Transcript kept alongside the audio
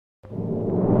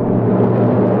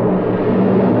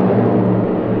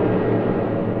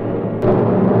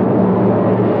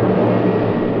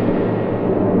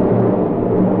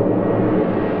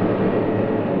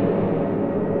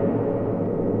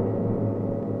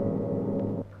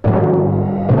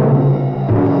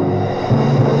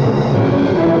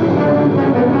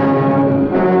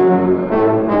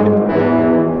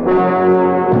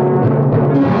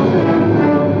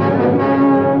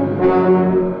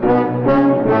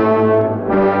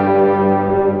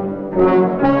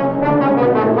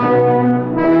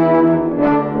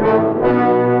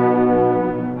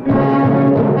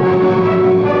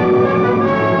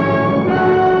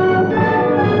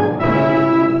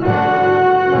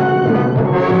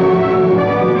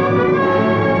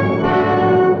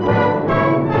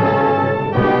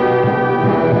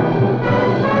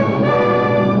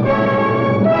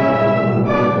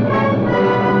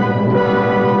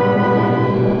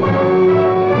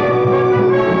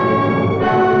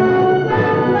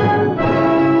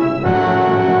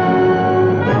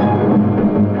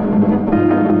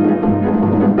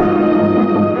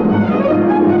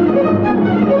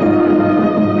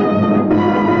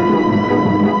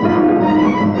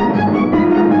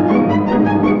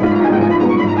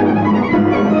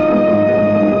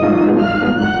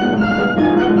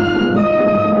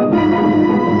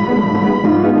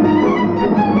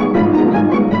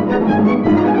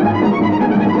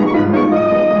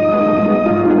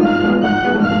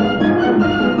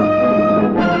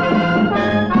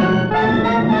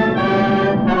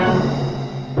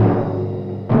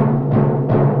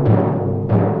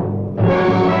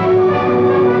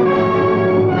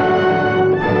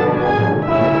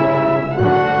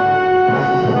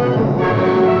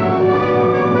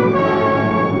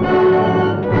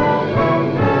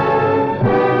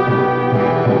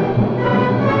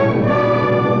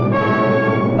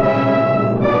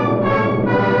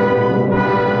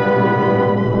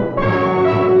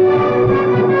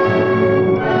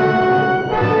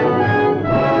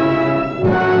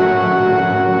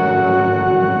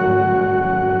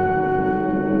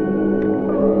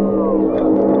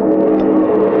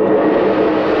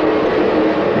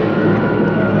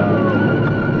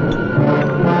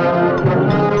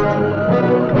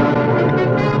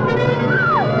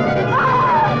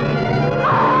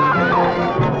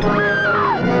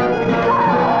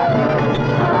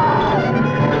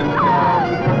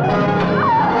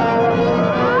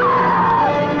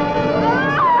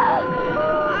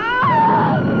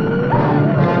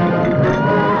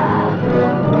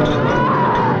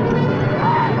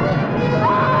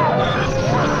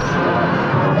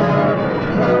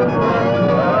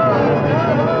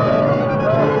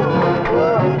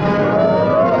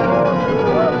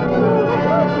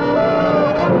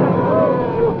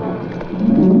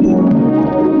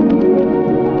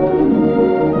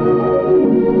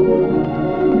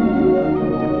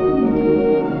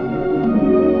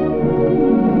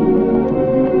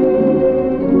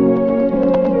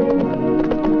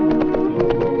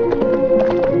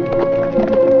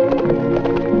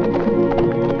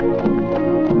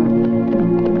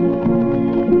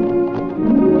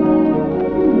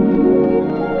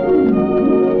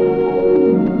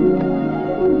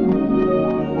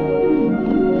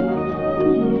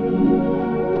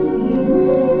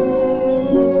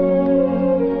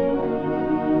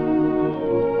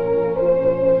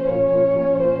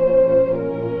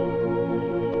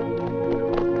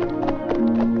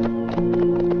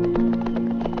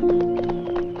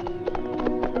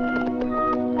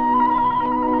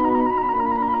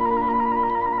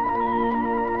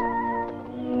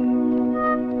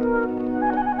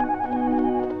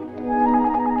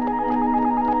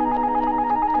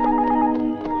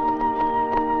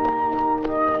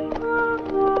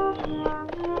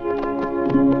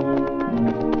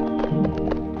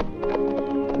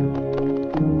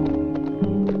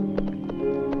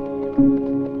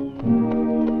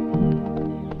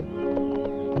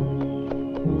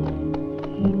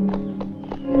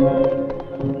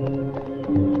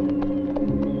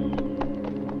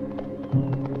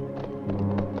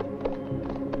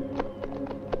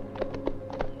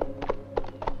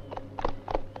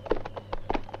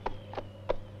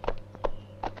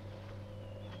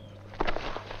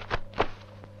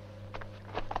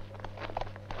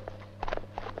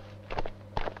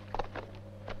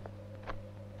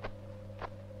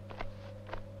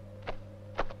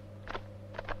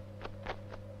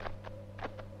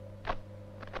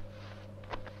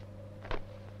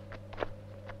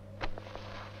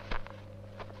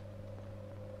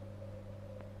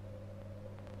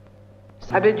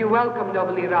I bid you welcome,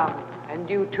 noble Iram, and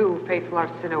you too, faithful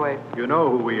Arsinoe. You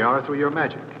know who we are through your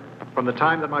magic. From the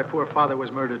time that my poor father was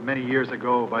murdered many years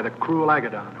ago by the cruel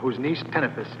Agaddon, whose niece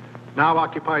Tenephis now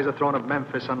occupies the throne of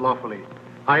Memphis unlawfully,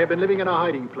 I have been living in a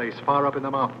hiding place far up in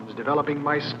the mountains, developing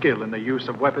my skill in the use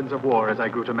of weapons of war as I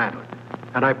grew to manhood.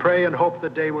 And I pray and hope the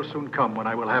day will soon come when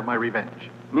I will have my revenge.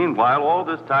 Meanwhile, all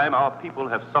this time, our people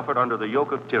have suffered under the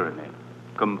yoke of tyranny,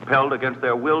 compelled against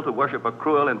their will to worship a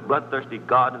cruel and bloodthirsty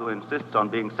God who insists on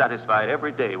being satisfied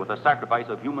every day with the sacrifice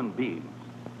of human beings.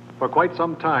 For quite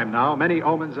some time now, many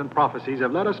omens and prophecies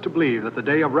have led us to believe that the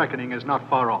day of reckoning is not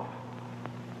far off.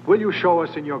 Will you show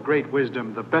us in your great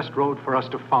wisdom the best road for us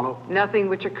to follow? Nothing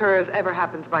which occurs ever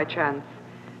happens by chance,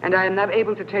 and I am not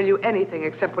able to tell you anything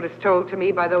except what is told to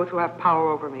me by those who have power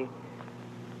over me.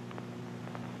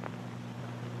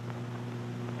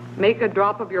 Make a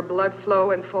drop of your blood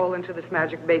flow and fall into this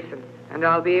magic basin, and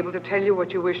I'll be able to tell you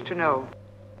what you wish to know.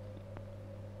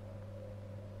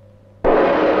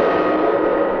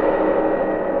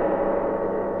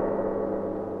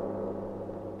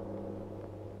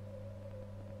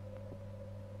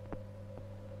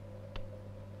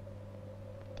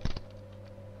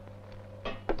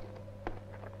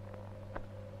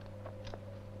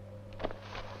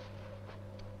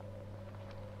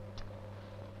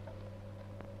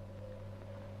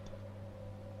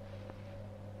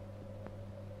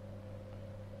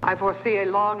 I foresee a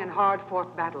long and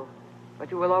hard-fought battle, but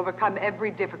you will overcome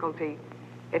every difficulty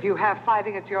if you have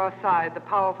fighting at your side the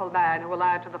powerful man who will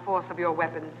add to the force of your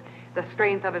weapons, the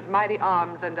strength of his mighty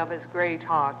arms and of his great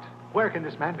heart. Where can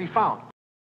this man be found?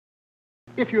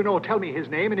 If you know, tell me his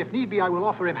name, and if need be, I will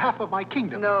offer him half of my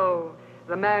kingdom. No,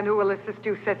 the man who will assist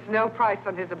you sets no price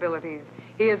on his abilities.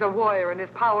 He is a warrior, and his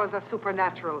powers are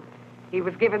supernatural. He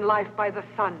was given life by the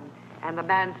sun, and the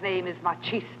man's name is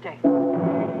Maciste.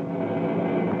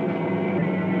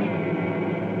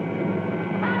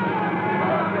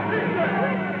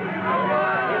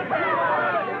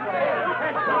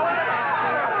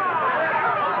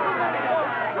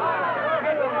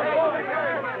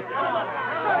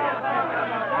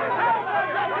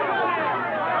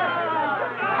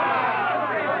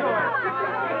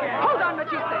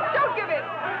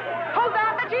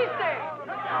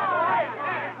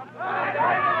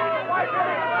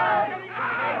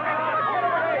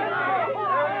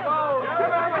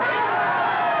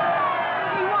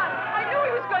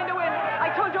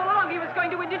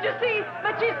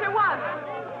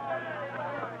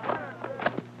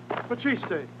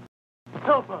 Maciste,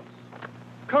 help us.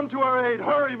 Come to our aid.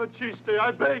 Hurry, Maciste,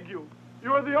 I beg you.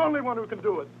 You are the only one who can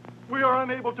do it. We are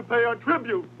unable to pay our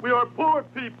tribute. We are poor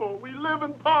people. We live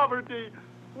in poverty.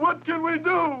 What can we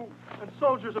do? And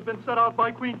soldiers have been sent out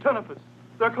by Queen Tenephis.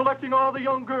 They're collecting all the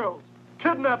young girls,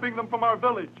 kidnapping them from our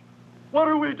village. What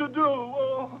are we to do?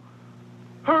 Oh,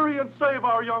 hurry and save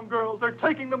our young girls. They're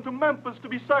taking them to Memphis to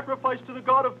be sacrificed to the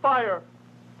god of fire.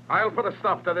 I'll put a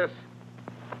stop to this.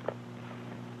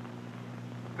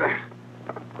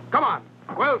 Come on.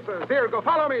 Well, sirs, here, go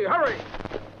follow me. Hurry.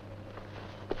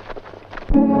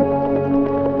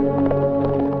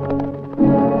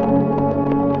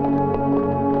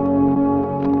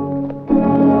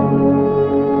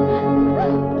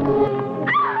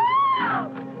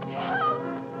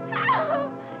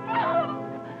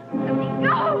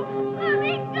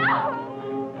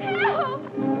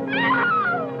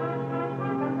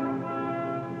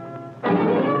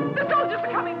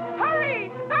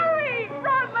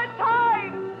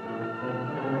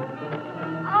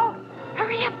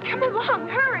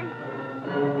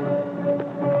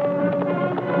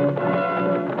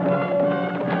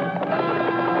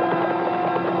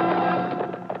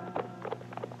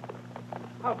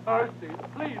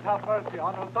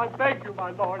 I beg you,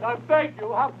 my lord, I beg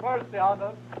you, have mercy on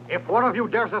us. If one of you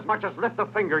dares as much as lift a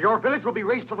finger, your village will be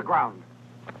razed to the ground.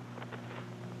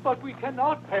 But we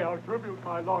cannot pay our tribute,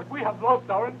 my lord. We have lost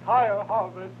our entire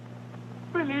harvest.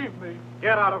 Believe me.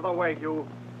 Get out of the way, you.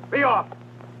 Be off.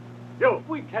 You.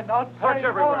 We cannot Search pay.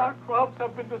 everywhere. All our crops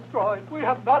have been destroyed. We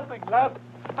have nothing left.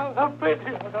 Have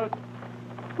pity on us.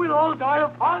 We'll all die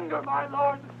of hunger, my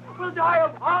lord. We'll die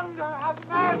of hunger. Have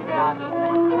mercy on us.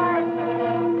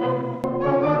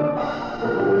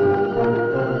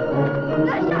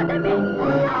 Lasciatemi!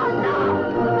 No!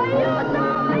 Aiuto!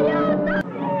 Aiuto!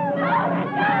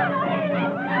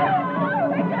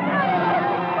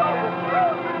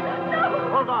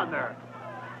 Hold on there.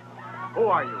 Who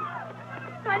are you?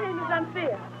 My name is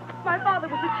Anthea. My father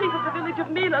was the chief of the village of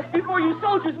Milas before you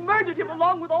soldiers murdered him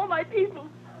along with all my people.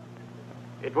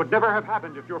 It would never have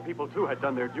happened if your people, too, had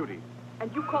done their duty.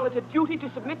 And you call it a duty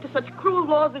to submit to such cruel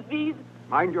laws as these?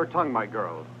 Mind your tongue, my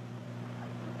girl.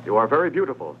 You are very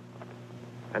beautiful.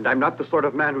 And I'm not the sort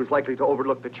of man who's likely to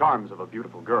overlook the charms of a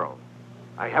beautiful girl.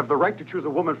 I have the right to choose a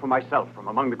woman for myself from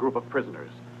among the group of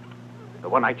prisoners. The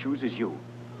one I choose is you,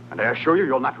 and I assure you,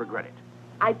 you'll not regret it.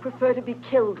 I'd prefer to be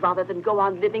killed rather than go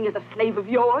on living as a slave of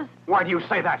yours. Why do you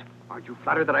say that? Aren't you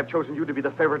flattered that I've chosen you to be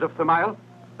the favorite of Thamile?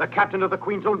 The captain of the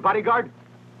Queen's own bodyguard?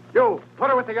 You, put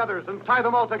her with the others and tie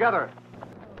them all together.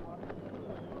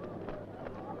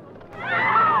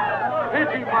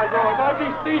 Pity, my lord, I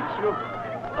beseech you.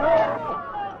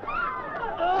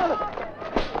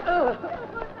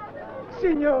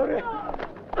 Signore!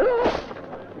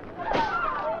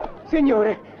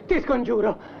 Signore, ti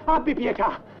scongiuro, abbi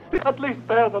pietà. At least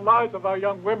spare the lives of our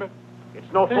young women. It's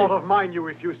no fault of mine you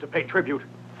refuse to pay tribute.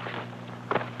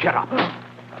 Get up.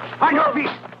 On your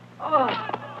feet.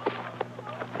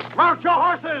 Mount your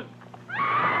horses.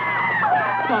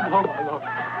 Come home, my lord.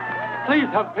 Please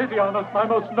have pity on us, my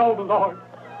most noble lord.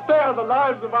 Spare the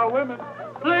lives of our women.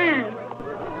 Please.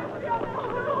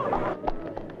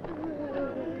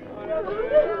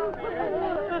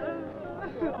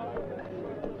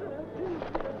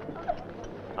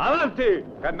 Avanti,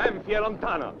 che Memphis è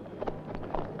lontana.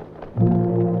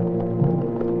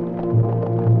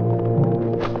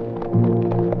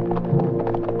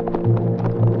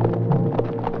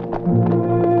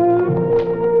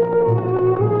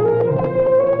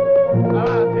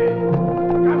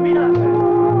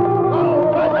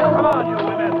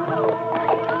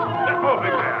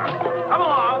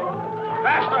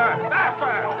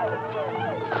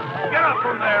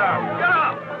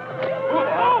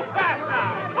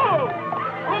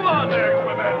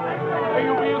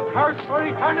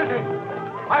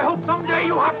 I hope someday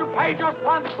you have to pay just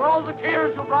once for all the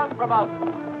tears you've run from us.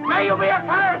 May you be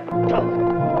accursed!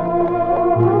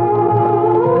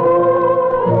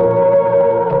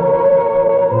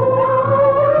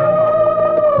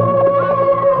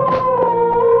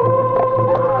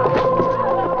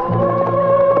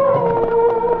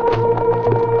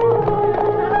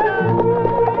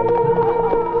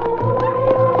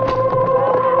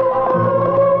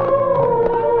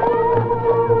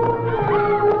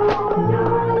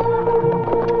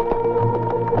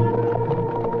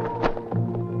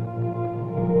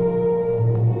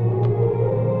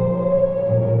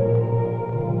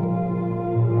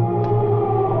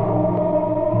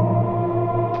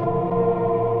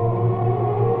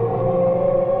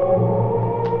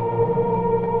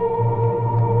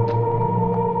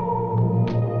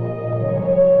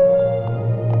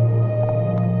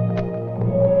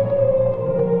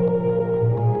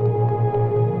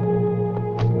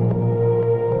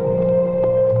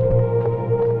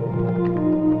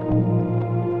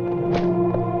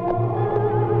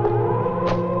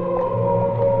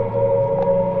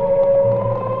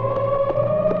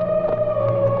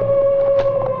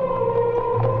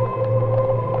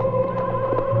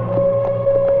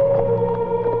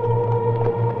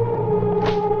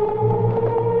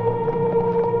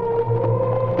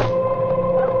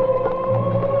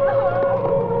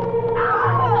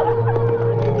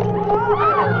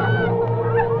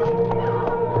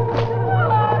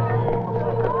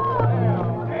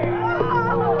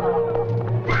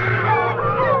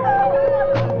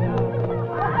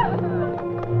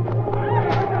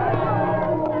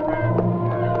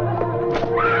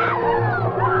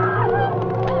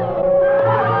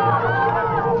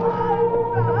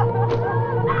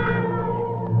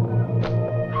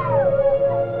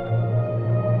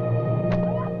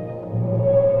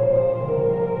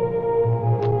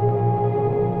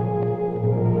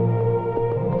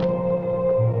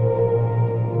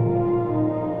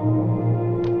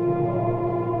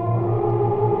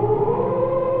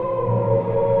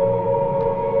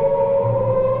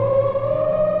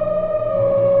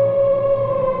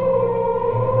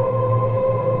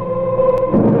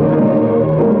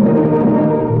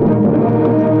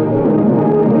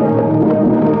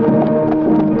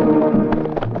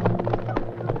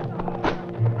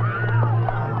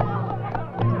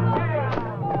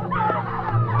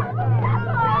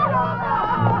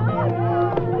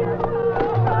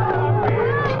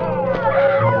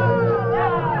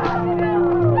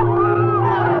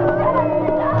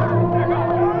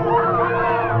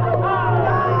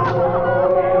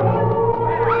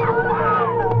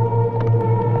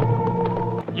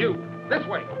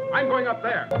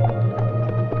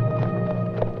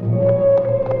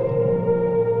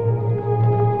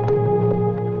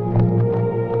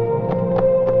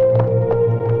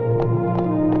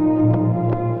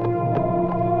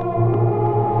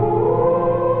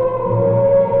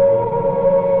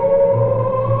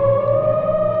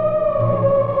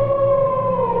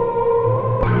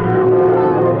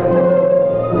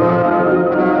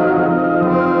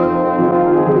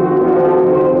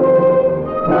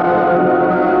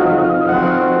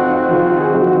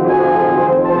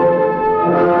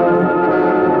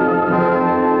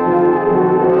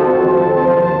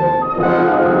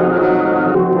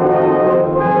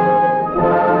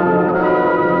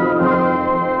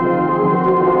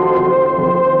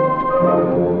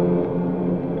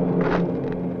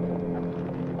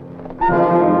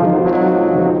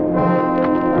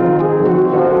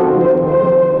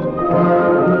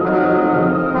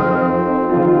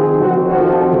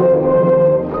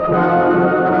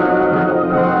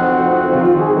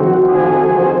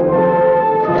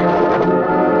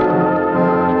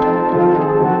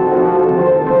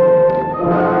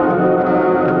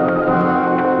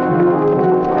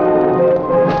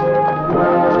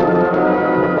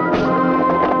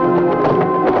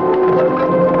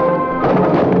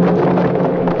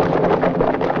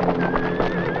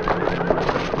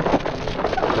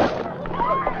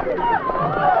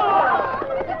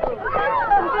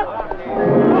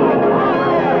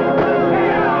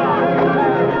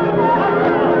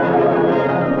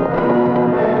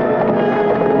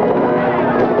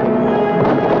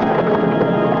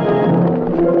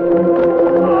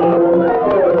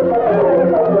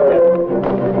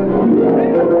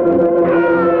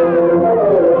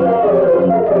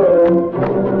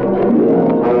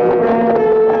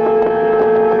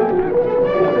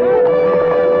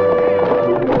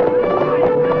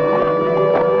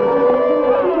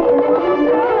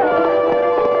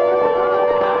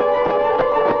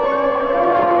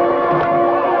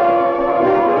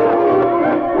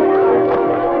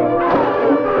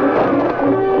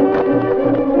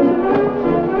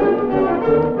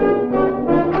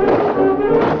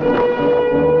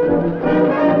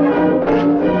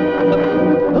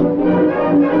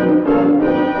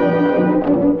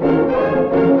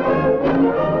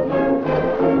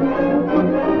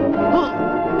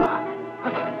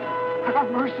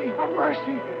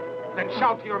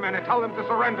 tell them to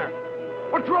surrender.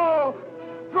 Patrol!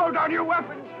 Throw down your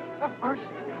weapons! Have mercy.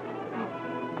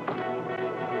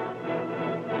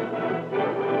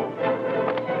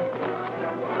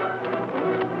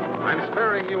 I'm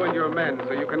sparing you and your men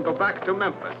so you can go back to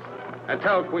Memphis and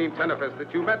tell Queen Tenefis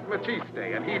that you met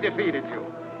Maciste and he defeated you.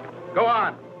 Go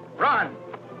on. Run!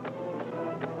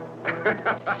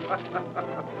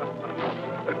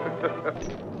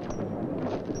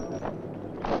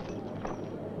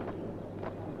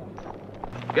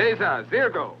 Geza,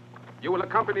 Zirgo, you will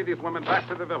accompany these women back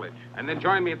to the village and then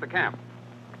join me at the camp.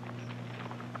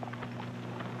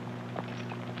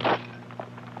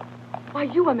 Why,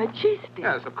 you are Maciste.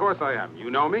 Yes, of course I am. You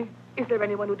know me? Is there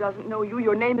anyone who doesn't know you?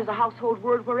 Your name is a household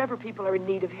word wherever people are in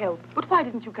need of help. But why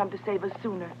didn't you come to save us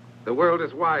sooner? The world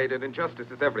is wide and injustice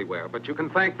is everywhere, but you can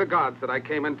thank the gods that I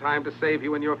came in time to save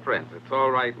you and your friends. It's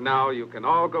all right now. You can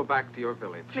all go back to your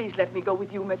village. Please let me go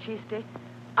with you, Maciste.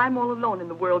 I'm all alone in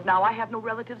the world now. I have no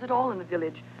relatives at all in the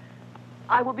village.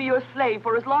 I will be your slave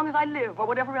for as long as I live, or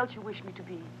whatever else you wish me to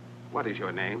be. What is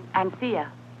your name?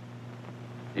 Anthea.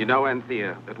 You know,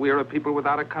 Anthea, that we are a people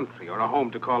without a country or a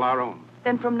home to call our own.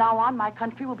 Then from now on, my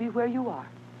country will be where you are.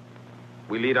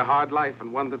 We lead a hard life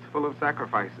and one that's full of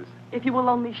sacrifices. If you will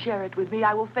only share it with me,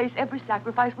 I will face every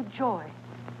sacrifice with joy.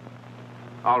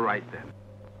 All right, then.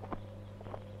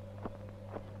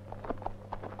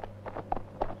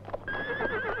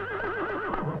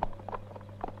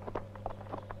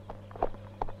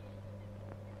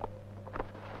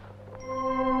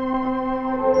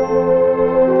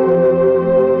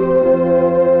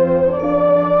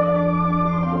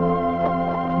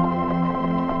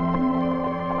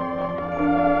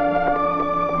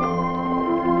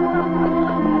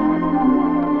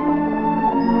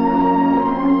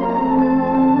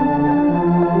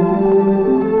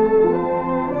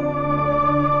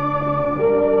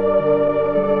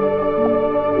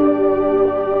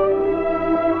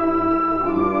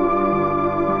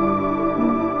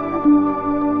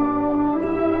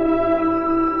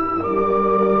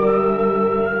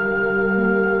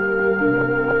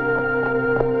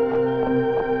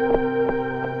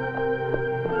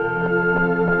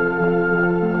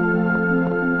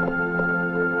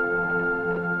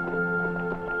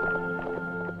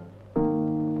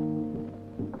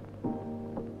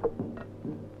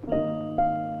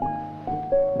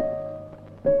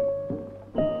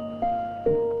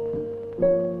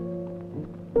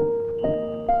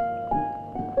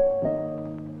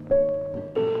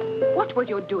 What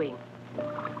you're doing.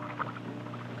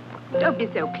 Don't be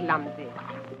so clumsy.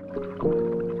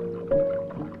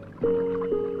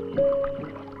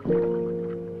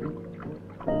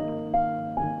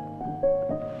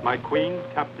 My queen,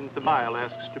 Captain Thamile,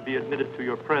 asks to be admitted to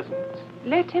your presence.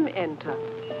 Let him enter.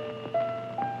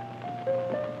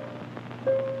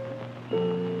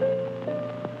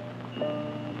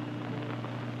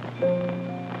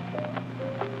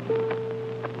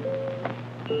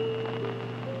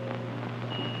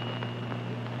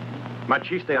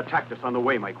 Maciste attacked us on the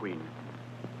way, my queen.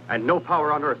 And no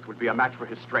power on earth would be a match for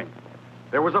his strength.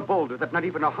 There was a boulder that not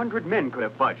even 100 men could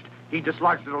have budged. He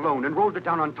dislodged it alone and rolled it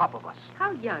down on top of us.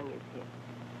 How young is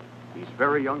he? He's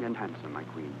very young and handsome, my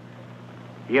queen.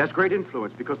 He has great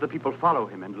influence because the people follow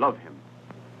him and love him.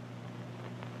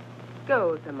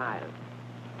 Go, Thamile.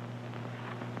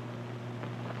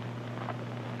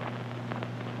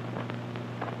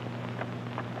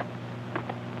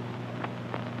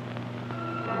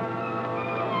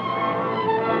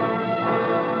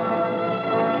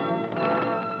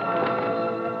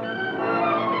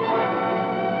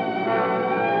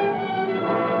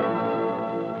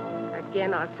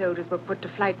 Our soldiers were put to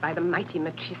flight by the mighty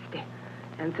Maciste.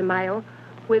 And Thamile,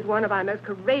 with one of our most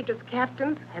courageous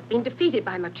captains, has been defeated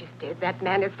by Maciste. That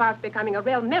man is fast becoming a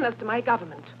real menace to my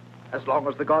government. As long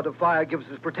as the god of fire gives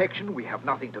us protection, we have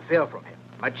nothing to fear from him.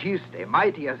 Maciste,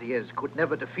 mighty as he is, could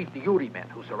never defeat the Yuri men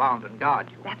who surround and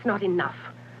guard you. That's not enough.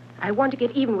 I want to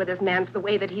get even with this man for the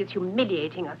way that he is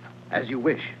humiliating us. As you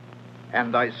wish.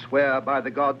 And I swear by the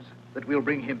gods that we'll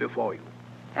bring him before you.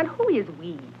 And who is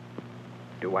we?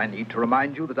 Do I need to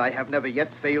remind you that I have never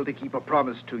yet failed to keep a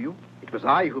promise to you? It was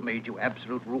I who made you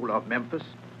absolute ruler of Memphis.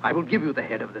 I will give you the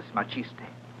head of this Maciste.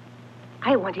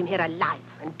 I want him here alive,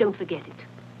 and don't forget it.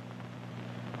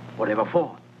 Whatever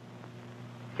for?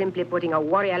 Simply putting a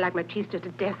warrior like Maciste to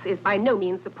death is by no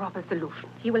means the proper solution.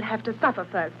 He will have to suffer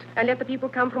first, and let the people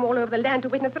come from all over the land to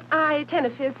witness that I,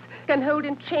 Tenefis, can hold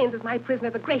in chains as my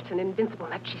prisoner the great and invincible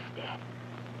Maciste.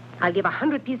 I'll give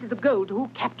 100 pieces of gold to who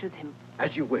captures him.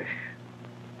 As you wish.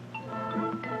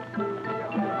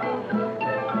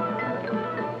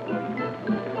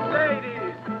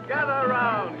 Ladies, gather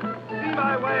around. See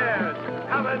my wares.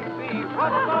 Come and see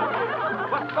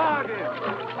What bargain?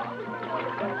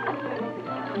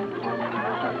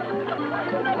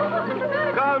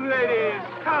 Come, ladies,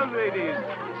 come, ladies.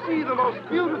 See the most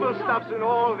beautiful stuffs in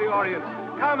all the Orient.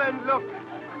 Come and look.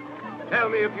 Tell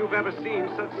me if you've ever seen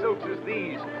such silks as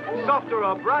these, softer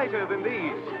or brighter than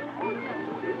these.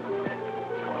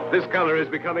 This color is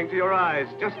becoming to your eyes.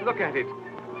 Just look at it.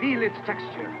 Feel its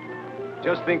texture.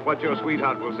 Just think what your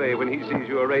sweetheart will say when he sees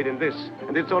you arrayed in this.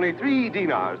 And it's only 3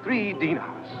 dinars, 3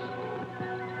 dinars.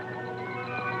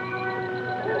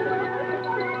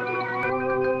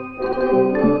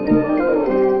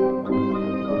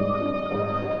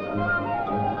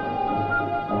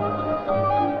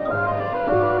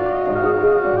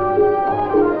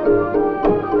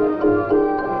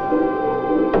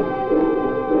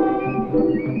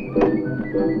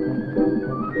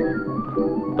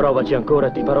 Provaci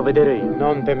ancora, ti farò vedere io.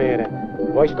 Non temere.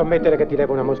 Vuoi scommettere che ti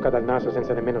levo una mosca dal naso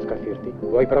senza nemmeno scaffirti?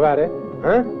 Vuoi provare?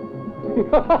 Eh?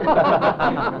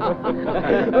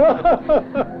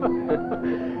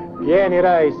 Vieni,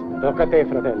 Rice. Tocca a te,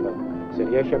 fratello. Se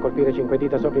riesci a colpire 5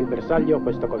 dita sopra il bersaglio,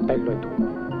 questo coltello è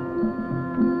tuo.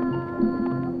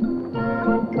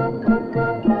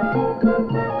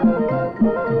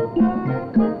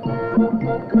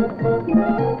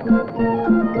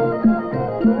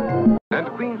 And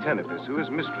Queen Tenephis, who is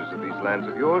mistress of these lands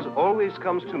of yours, always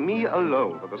comes to me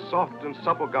alone for the soft and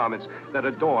supple garments that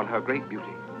adorn her great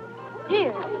beauty.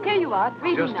 Here you are,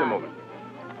 3 dinars. Just a moment.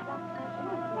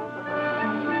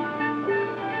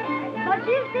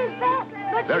 Maciste's back!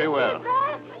 Very well.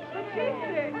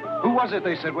 Maciste! Who was it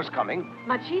they said was coming?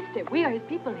 Maciste, we are his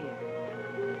people here.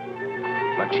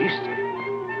 Maciste.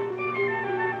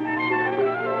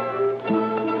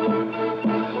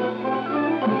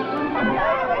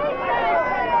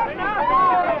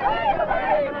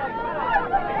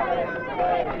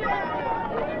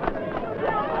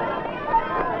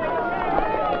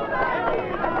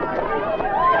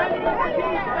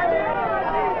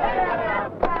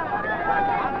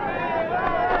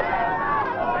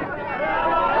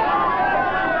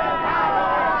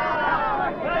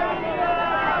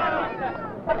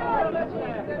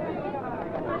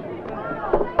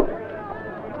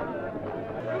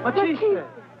 Maciste!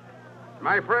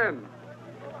 My friend.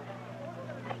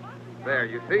 There,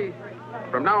 you see?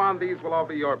 From now on, these will all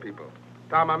be your people.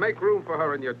 Tama, make room for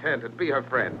her in your tent and be her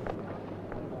friend.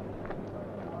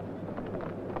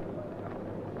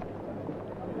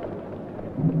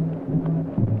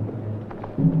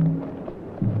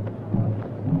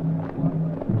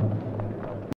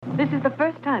 This is the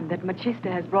first time that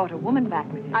Maciste has brought a woman back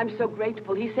with him. I'm so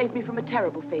grateful. He saved me from a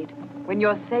terrible fate. When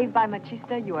you're saved by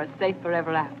Maciste, you are safe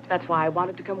forever after. That's why I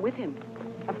wanted to come with him.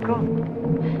 Of course.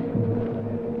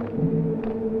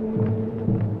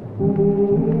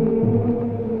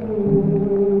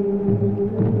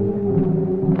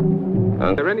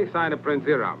 Is there any sign of Prince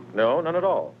Hiram? No, none at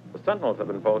all. The sentinels have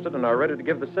been posted and are ready to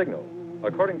give the signal.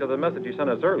 According to the message you sent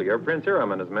us earlier, Prince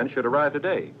Hiram and his men should arrive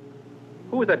today.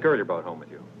 Who was that girl you brought home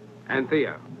with you?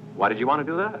 Anthea. Why did you want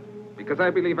to do that? Because I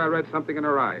believe I read something in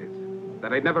her eyes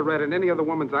that I'd never read in any other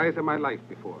woman's eyes in my life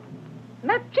before.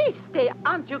 Maciste,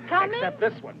 aren't you coming? Except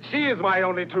this one. She is my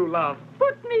only true love.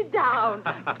 Put me down.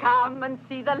 Come and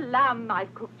see the lamb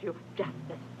I've cooked you. Just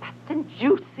as fat and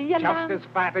juicy a lamb. Just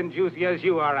as fat and juicy as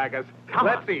you are, Agus.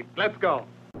 Let's eat. Let's go.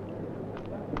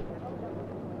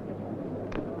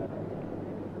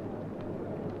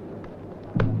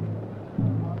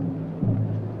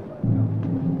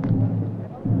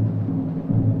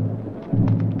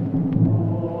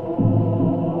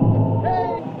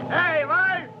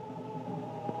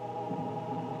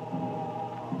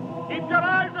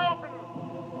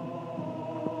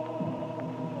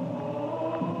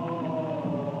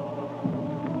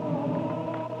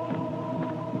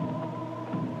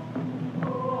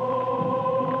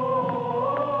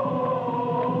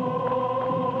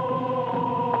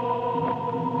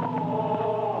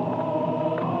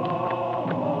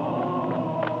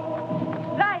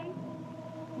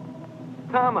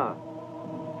 Tama.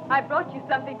 I brought you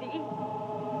something to eat.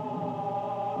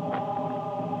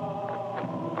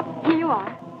 Here you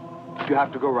are. Do you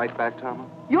have to go right back, Tama?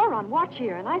 You're on watch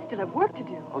here, and I still have work to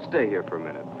do. I'll stay here for a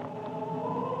minute.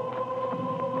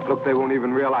 Look, they won't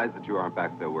even realize that you aren't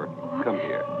back there working. Come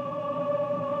here.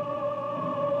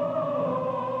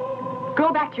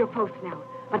 Go back to your post now.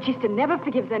 Maciste never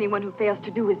forgives anyone who fails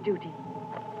to do his duty.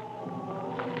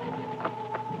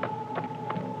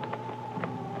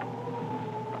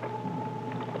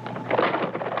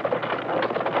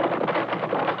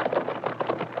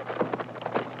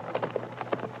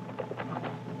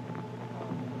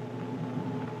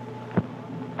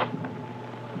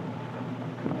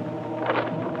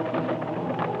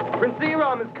 Prince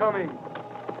Iram is coming.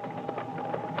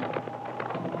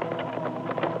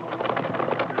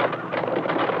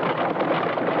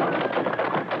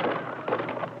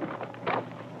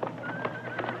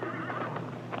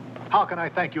 How can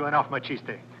I thank you enough,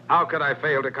 Maciste? How could I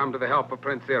fail to come to the help of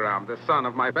Prince Iram, the son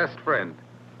of my best friend?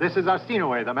 This is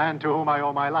Arsinoe, the man to whom I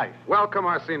owe my life. Welcome,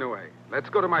 Arsinoe. Let's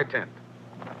go to my tent.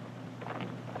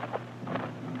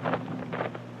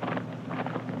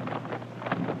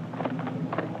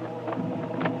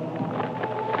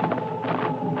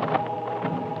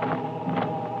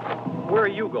 Where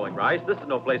are you going, Rice? This is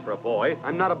no place for a boy.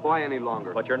 I'm not a boy any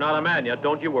longer. But you're not a man yet.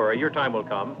 Don't you worry. Your time will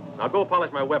come. Now go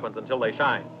polish my weapons until they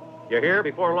shine. You hear?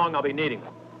 Before long, I'll be needing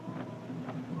them.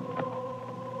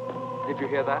 Did you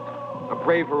hear that? A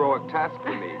brave, heroic task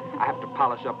for me. I have to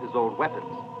polish up his old weapons.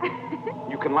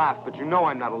 You can laugh, but you know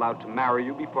I'm not allowed to marry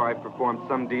you before I've performed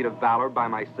some deed of valor by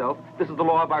myself. This is the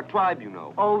law of our tribe, you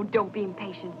know. Oh, don't be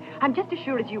impatient. I'm just as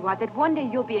sure as you are that one day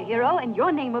you'll be a hero and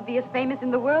your name will be as famous in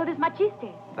the world as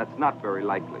Maciste. That's not very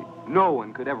likely. No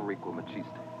one could ever equal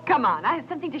Maciste. Come on, I have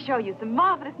something to show you. Some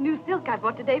marvelous new silk I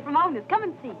bought today from owners. Come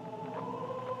and see.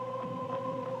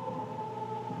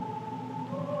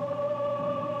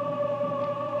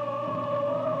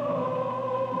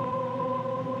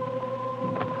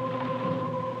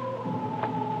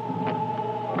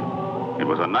 It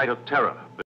was a night of terror,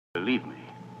 believe me.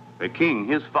 The king,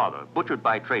 his father, butchered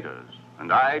by traitors,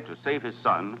 and I, to save his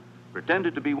son,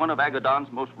 pretended to be one of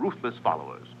Agaddon's most ruthless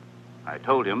followers. I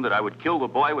told him that I would kill the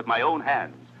boy with my own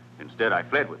hands. Instead, I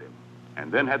fled with him,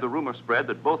 and then had the rumor spread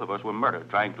that both of us were murdered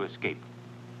trying to escape.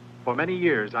 For many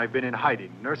years, I've been in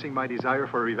hiding, nursing my desire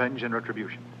for revenge and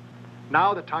retribution.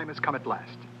 Now the time has come at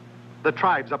last. The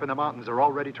tribes up in the mountains are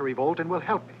all ready to revolt and will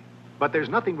help me. But there's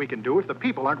nothing we can do if the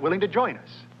people aren't willing to join us.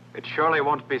 It surely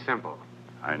won't be simple.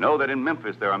 I know that in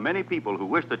Memphis there are many people who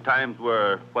wish that times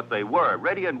were what they were,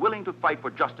 ready and willing to fight for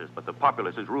justice, but the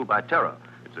populace is ruled by terror.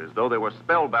 It's as though they were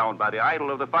spellbound by the idol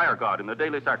of the fire god in the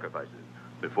daily sacrifices.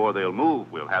 Before they'll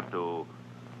move, we'll have to...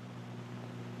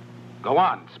 Go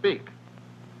on, speak.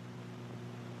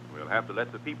 We'll have to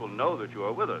let the people know that you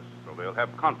are with us, so they'll have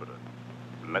confidence.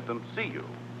 And let them see you.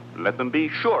 And let them be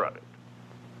sure of it.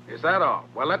 Is that all?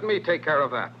 Well, let me take care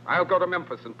of that. I'll go to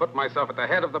Memphis and put myself at the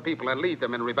head of the people and lead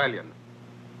them in rebellion.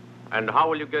 And how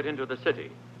will you get into the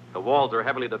city? The walls are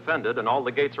heavily defended and all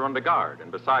the gates are under guard. And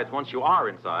besides, once you are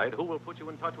inside, who will put you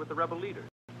in touch with the rebel leaders?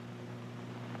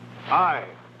 I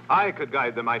could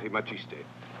guide the mighty Maciste.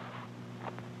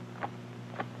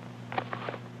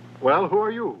 Well, who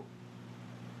are you?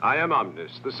 I am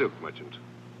Omnis, the silk merchant.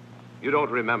 You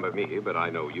don't remember me, but I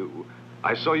know you.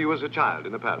 I saw you as a child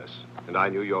in the palace, and I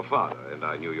knew your father, and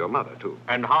I knew your mother, too.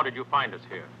 And how did you find us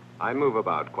here? I move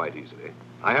about quite easily.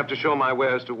 I have to show my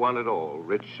wares to one and all,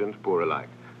 rich and poor alike.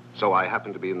 So I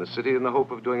happen to be in the city in the hope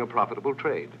of doing a profitable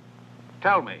trade.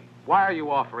 Tell me, why are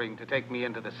you offering to take me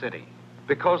into the city?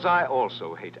 Because I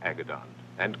also hate Agaddon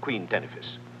and Queen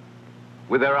Tenefis.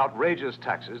 With their outrageous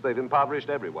taxes, they've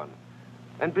impoverished everyone.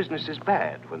 And business is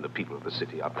bad when the people of the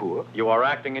city are poor. You are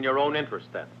acting in your own interest,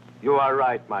 then? You are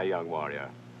right, my young warrior.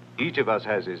 Each of us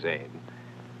has his aim.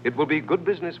 It will be good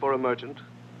business for a merchant,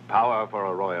 power for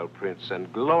a royal prince,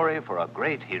 and glory for a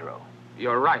great hero.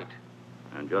 You're right.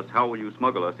 And just how will you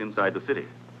smuggle us inside the city?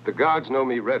 The guards know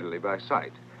me readily by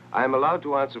sight. I am allowed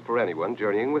to answer for anyone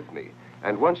journeying with me.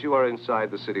 And once you are inside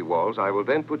the city walls, I will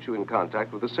then put you in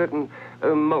contact with a certain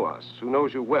Moas, who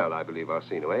knows you well, I believe,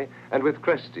 Arsinoe, and with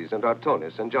Crestes and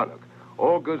Artonis and Januk.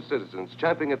 All good citizens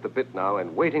champing at the bit now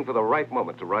and waiting for the right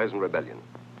moment to rise in rebellion.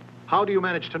 How do you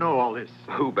manage to know all this?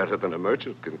 Who better than a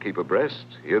merchant can keep abreast,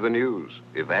 hear the news,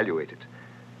 evaluate it?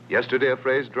 Yesterday a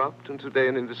phrase dropped, and today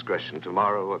an indiscretion,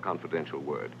 tomorrow a confidential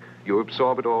word. You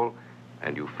absorb it all,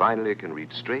 and you finally can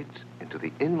read straight into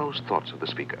the inmost thoughts of the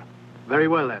speaker. Very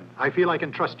well, then. I feel I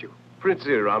can trust you. Prince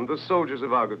Iram, the soldiers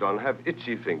of Agaddon have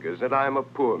itchy fingers, and I am a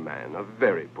poor man, a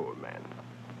very poor man.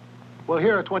 Well,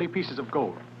 here are 20 pieces of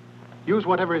gold. Use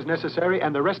whatever is necessary,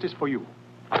 and the rest is for you.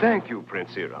 Thank you,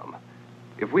 Prince Iram.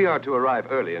 If we are to arrive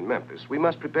early in Memphis, we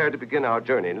must prepare to begin our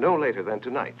journey no later than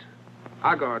tonight.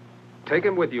 Agar, take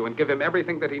him with you and give him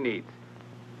everything that he needs.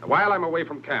 While I'm away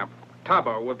from camp,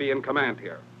 Tabo will be in command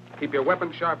here. Keep your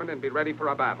weapons sharpened and be ready for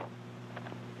a battle.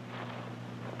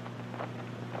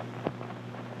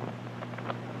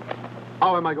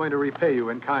 How am I going to repay you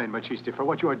in kind, Maciste, for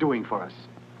what you are doing for us?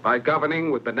 By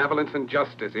governing with benevolence and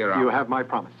justice, Iram. You have my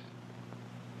promise.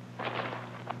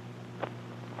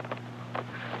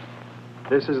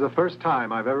 This is the first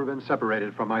time I've ever been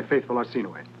separated from my faithful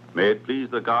Arsinoe. May it please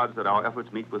the gods that our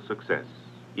efforts meet with success,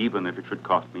 even if it should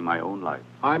cost me my own life.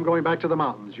 I'm going back to the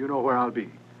mountains. You know where I'll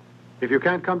be. If you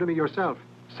can't come to me yourself,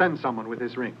 Send someone with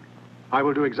this ring. I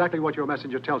will do exactly what your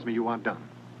messenger tells me you want done.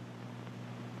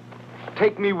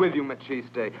 Take me with you,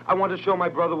 Maciste. I want to show my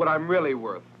brother what I'm really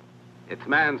worth. It's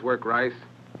man's work, Rice.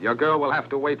 Your girl will have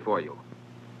to wait for you.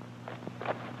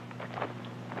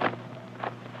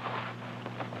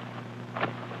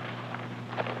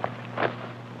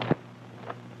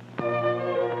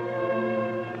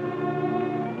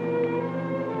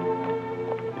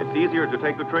 It's easier to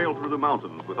take the trail through the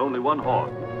mountains with only one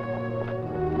horse.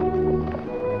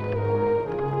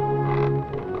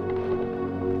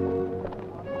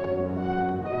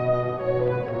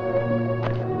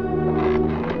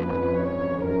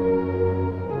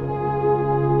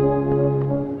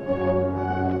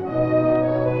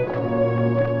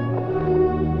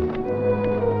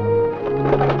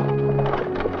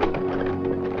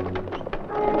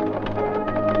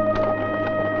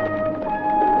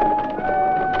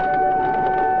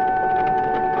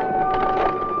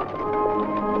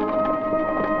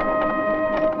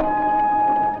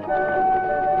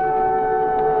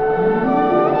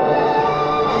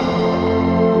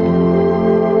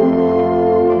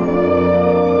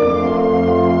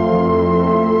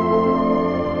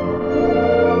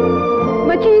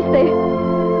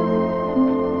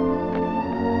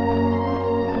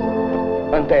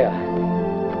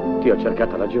 Ti ho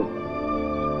cercata laggiù.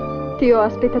 Ti ho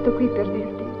aspettato qui per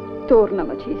dirti. Torna,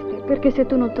 Maciste, perché se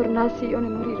tu non tornassi io ne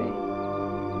morirei.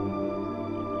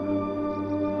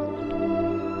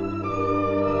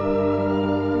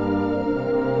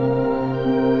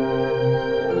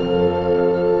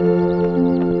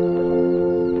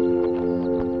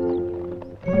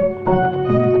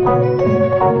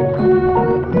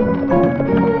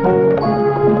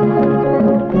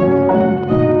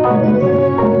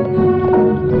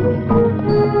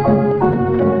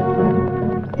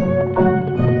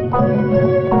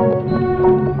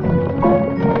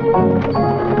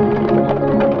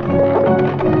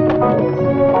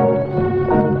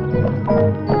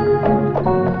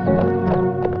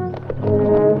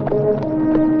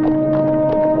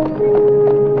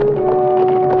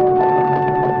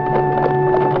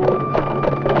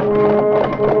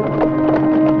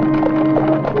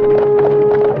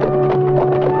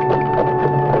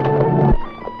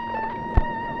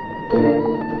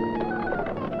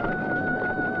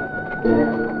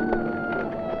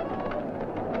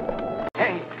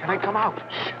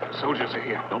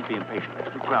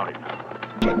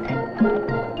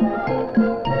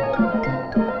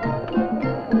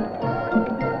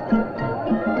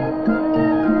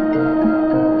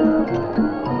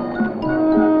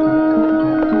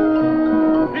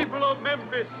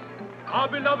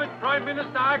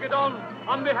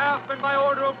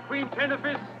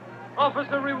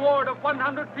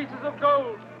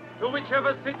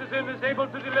 Whichever citizen is able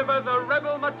to deliver the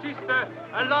rebel Maciste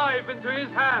alive into his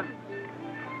hands.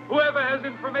 Whoever has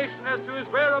information as to his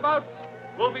whereabouts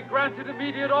will be granted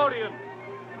immediate audience.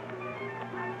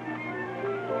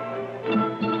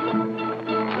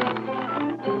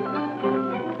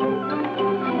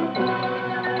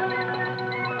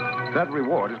 That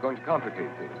reward is going to complicate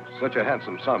things. Such a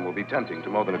handsome sum will be tempting to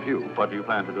more than a few. What do you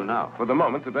plan to do now? For the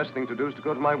moment, the best thing to do is to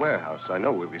go to my warehouse. I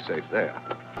know we'll be safe there.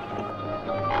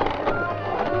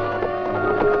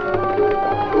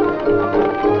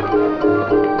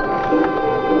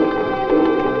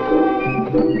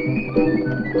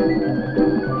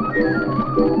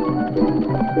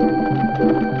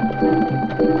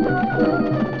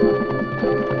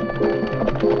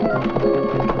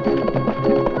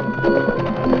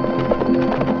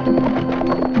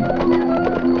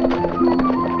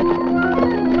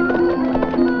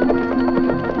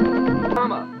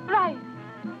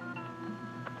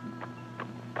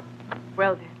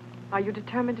 Well, then, are you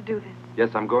determined to do this? Yes,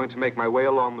 I'm going to make my way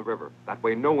along the river. That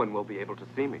way no one will be able to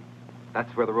see me. That's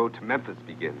where the road to Memphis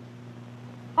begins.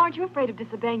 Aren't you afraid of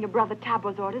disobeying your brother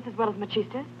Tabo's orders as well as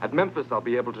Maciste's? At Memphis, I'll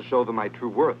be able to show them my true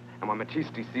worth. And when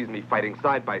Maciste sees me fighting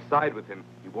side by side with him,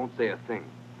 he won't say a thing.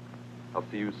 I'll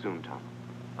see you soon, Tom.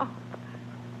 Oh.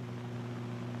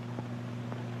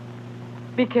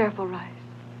 Be careful, Rice.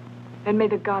 And may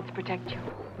the gods protect you.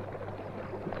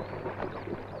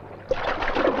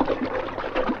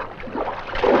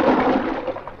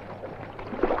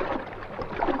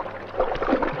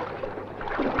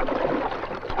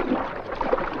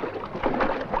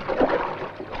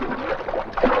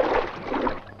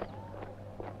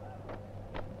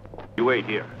 You wait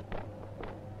here.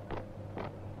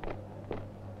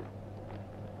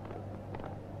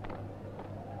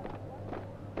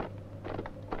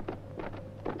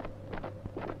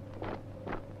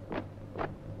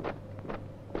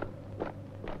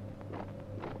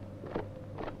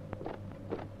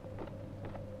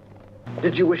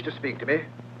 Did you wish to speak to me?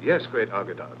 Yes, great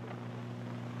Agadan.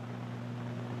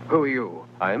 Who are you?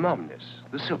 I am Omnis,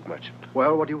 the silk merchant.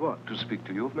 Well, what do you want? To speak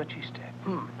to you of Maciste.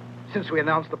 Since we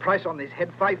announced the price on this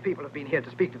head, 5 people have been here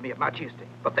to speak to me of Maciste,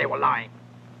 but they were lying.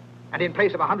 And in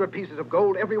place of 100 pieces of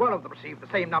gold, every one of them received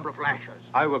the same number of lashes.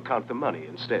 I will count the money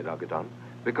instead, Agadan,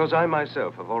 because I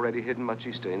myself have already hidden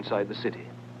Maciste inside the city.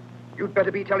 You'd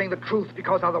better be telling the truth,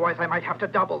 because otherwise I might have to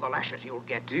double the lashes you'll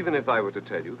get. Even if I were to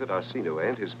tell you that Arsinoe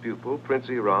and his pupil, Prince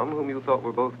Hiram, whom you thought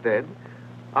were both dead,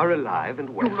 are alive and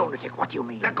well. You lunatic, what do you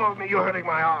mean? Let go of me, you're hurting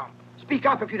my arm. Speak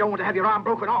up if you don't want to have your arm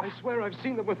broken off. I swear I've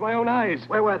seen them with my own eyes.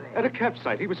 Where were they? At a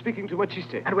campsite. He was speaking to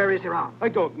Maciste. And where is Hiram? I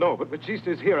don't know, but Maciste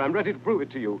is here. I'm ready to prove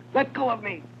it to you. Let go of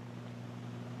me.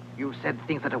 You said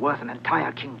things that are worth an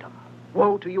entire kingdom.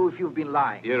 Woe to you if you've been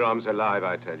lying. Hiram's alive,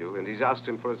 I tell you, and he's asked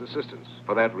him for his assistance.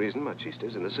 For that reason, Maciste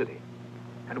is in the city.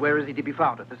 And where is he to be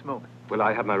found at this moment? Will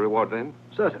I have my reward then?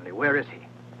 Certainly. Where is he?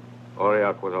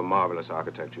 Aurillac was a marvelous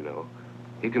architect, you know.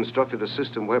 He constructed a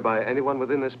system whereby anyone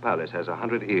within this palace has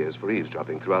 100 ears for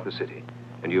eavesdropping throughout the city.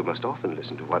 And you must often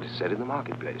listen to what is said in the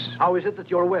marketplace. How is it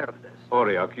that you're aware of this?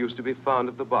 Aurillac used to be fond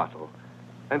of the bottle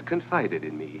and confided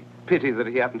in me. Pity that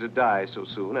he happened to die so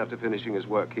soon after finishing his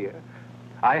work here.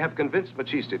 I have convinced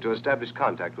Maciste to establish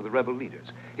contact with the rebel leaders.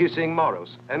 He's seeing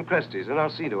Moros and Crestes and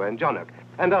Arsinoe and Jonuk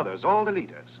and others, all the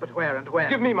leaders. But where and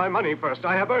when? Give me my money first.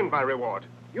 I have earned my reward.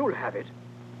 You'll have it.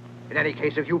 In any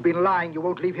case, if you've been lying, you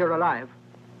won't leave here alive.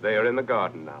 They are in the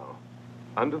garden now,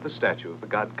 under the statue of the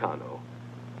god Kano.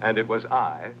 And it was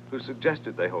I who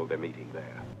suggested they hold their meeting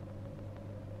there.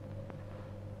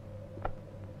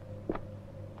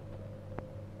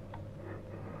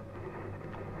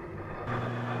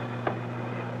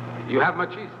 You have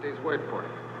Maciste's word for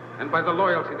it, and by the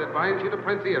loyalty that binds you to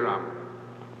Prince Hiram,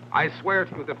 I swear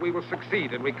to you that we will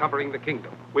succeed in recovering the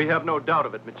kingdom. We have no doubt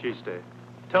of it, Maciste.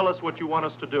 Tell us what you want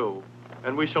us to do,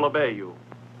 and we shall obey you.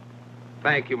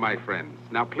 Thank you, my friends.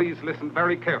 Now, please listen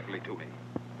very carefully to me.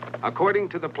 According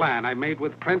to the plan I made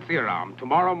with Prince Hiram,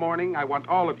 tomorrow morning I want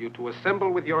all of you to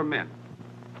assemble with your men.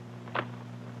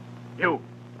 You,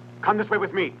 come this way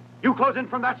with me. You close in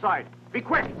from that side. Be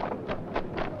quick.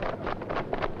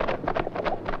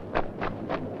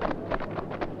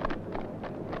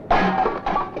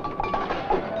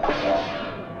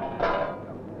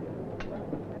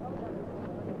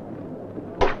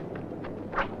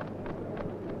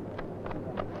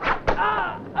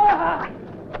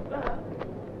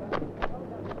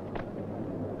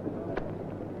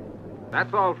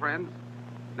 That's all, friends.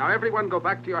 Now, everyone go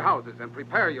back to your houses and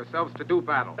prepare yourselves to do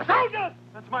battle. Soldiers!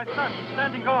 That's my son,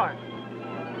 standing guard.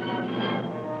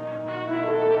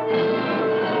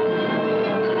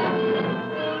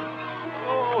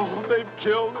 Oh, they've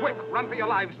killed. Quick, run for your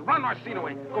lives. Run,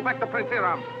 Arsinoe. Go back to Prince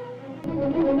Hiram.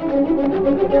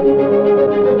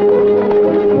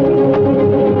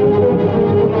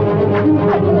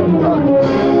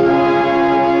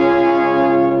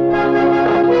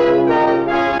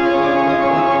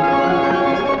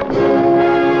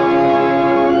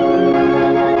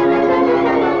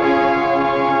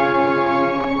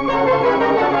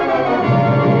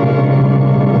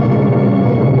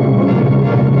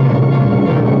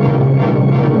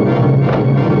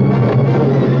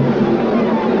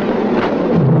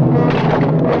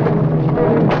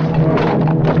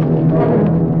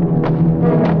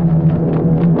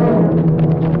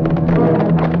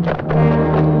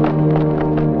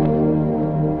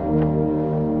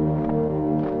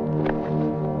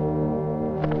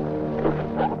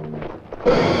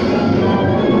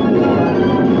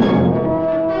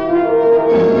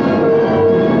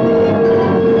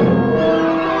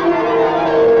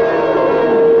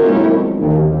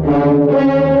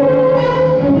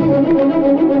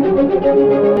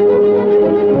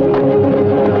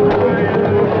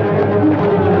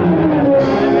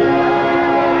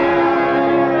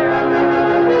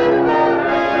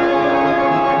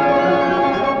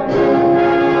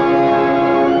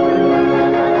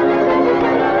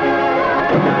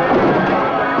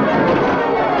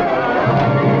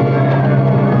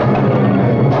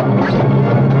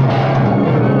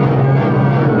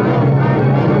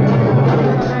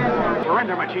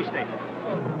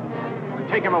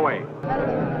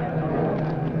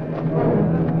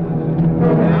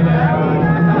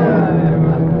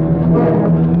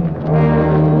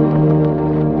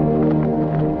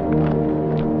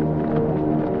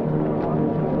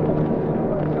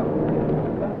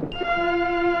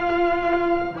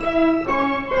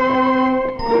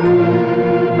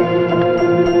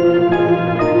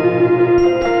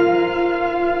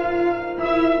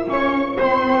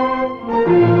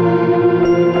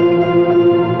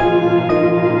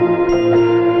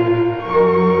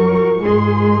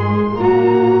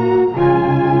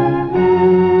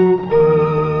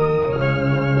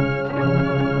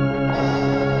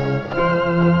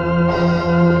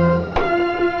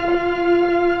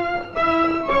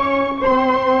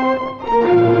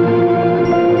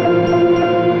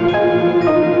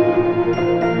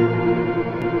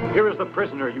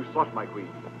 prisoner you sought, my queen.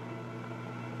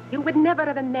 You would never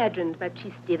have imagined,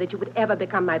 Maciste, that you would ever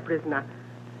become my prisoner.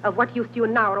 Of what use to you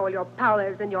now are all your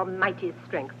powers and your mighty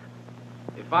strength?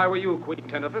 If I were you, Queen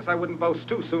Tenefis, I wouldn't boast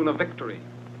too soon of victory.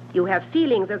 You have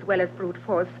feelings as well as brute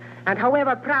force, and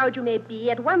however proud you may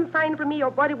be, at one sign from me your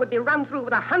body would be run through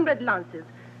with 100 lances.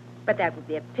 But that would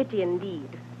be a pity indeed.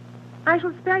 I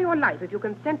shall spare your life if you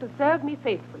consent to serve me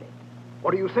faithfully.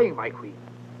 What are you saying, my queen?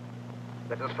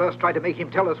 Let us first try to make him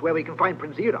tell us where we can find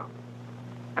Prince Ira.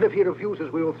 And if he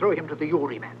refuses, we will throw him to the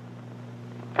Yuuri-men.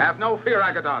 Have no fear,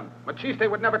 Agadan.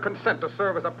 Maciste would never consent to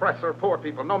serve as oppressor of poor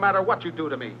people, no matter what you do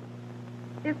to me.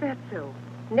 Is that so?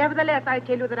 Nevertheless, I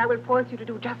tell you that I will force you to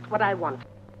do just what I want.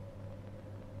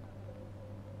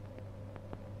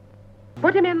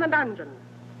 Put him in the dungeon.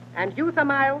 And you,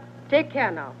 Samael, take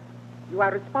care now. You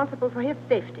are responsible for his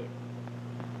safety.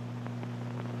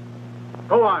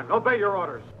 Go on, obey your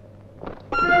orders.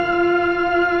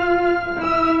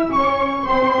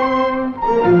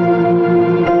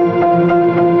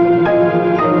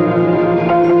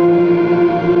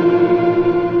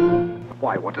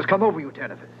 Why, what has come over you,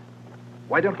 Tenefis?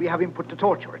 Why don't we have him put to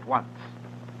torture at once?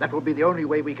 That will be the only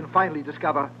way we can finally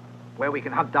discover where we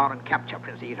can hunt down and capture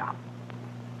Prince Ira.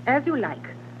 As you like.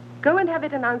 Go and have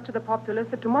it announced to the populace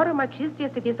that tomorrow Maciste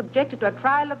is to be subjected to a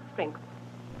trial of strength.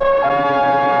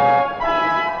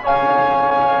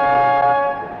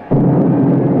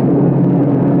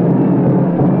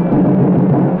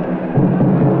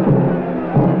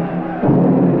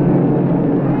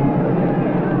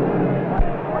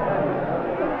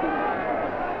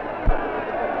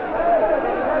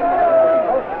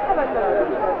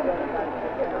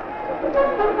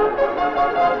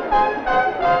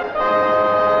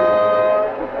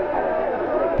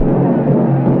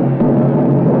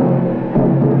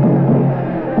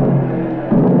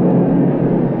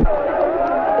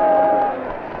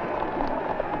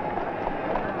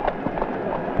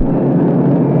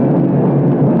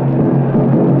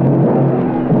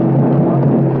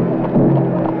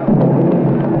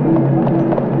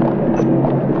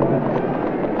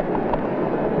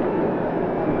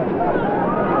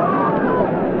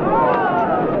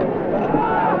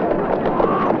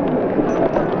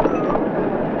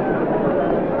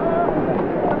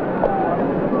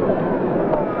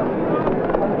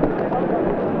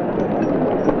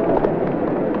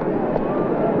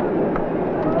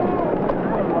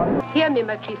 Hear me,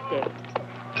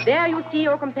 Maciste. There you see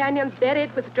your companions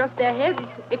buried with just their heads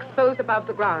exposed above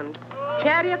the ground.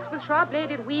 Chariots with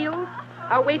sharp-bladed wheels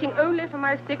are waiting only for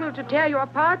my signal to tear you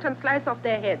apart and slice off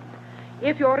their heads.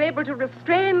 If you're able to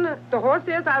restrain the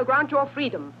horses, I'll grant your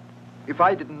freedom. If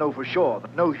I didn't know for sure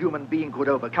that no human being could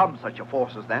overcome such a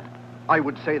force as that, I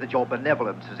would say that your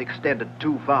benevolence is extended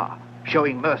too far,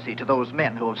 showing mercy to those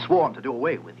men who have sworn to do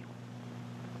away with you.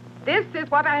 This is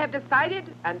what I have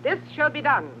decided, and this shall be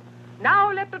done.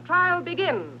 Now let the trial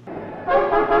begin.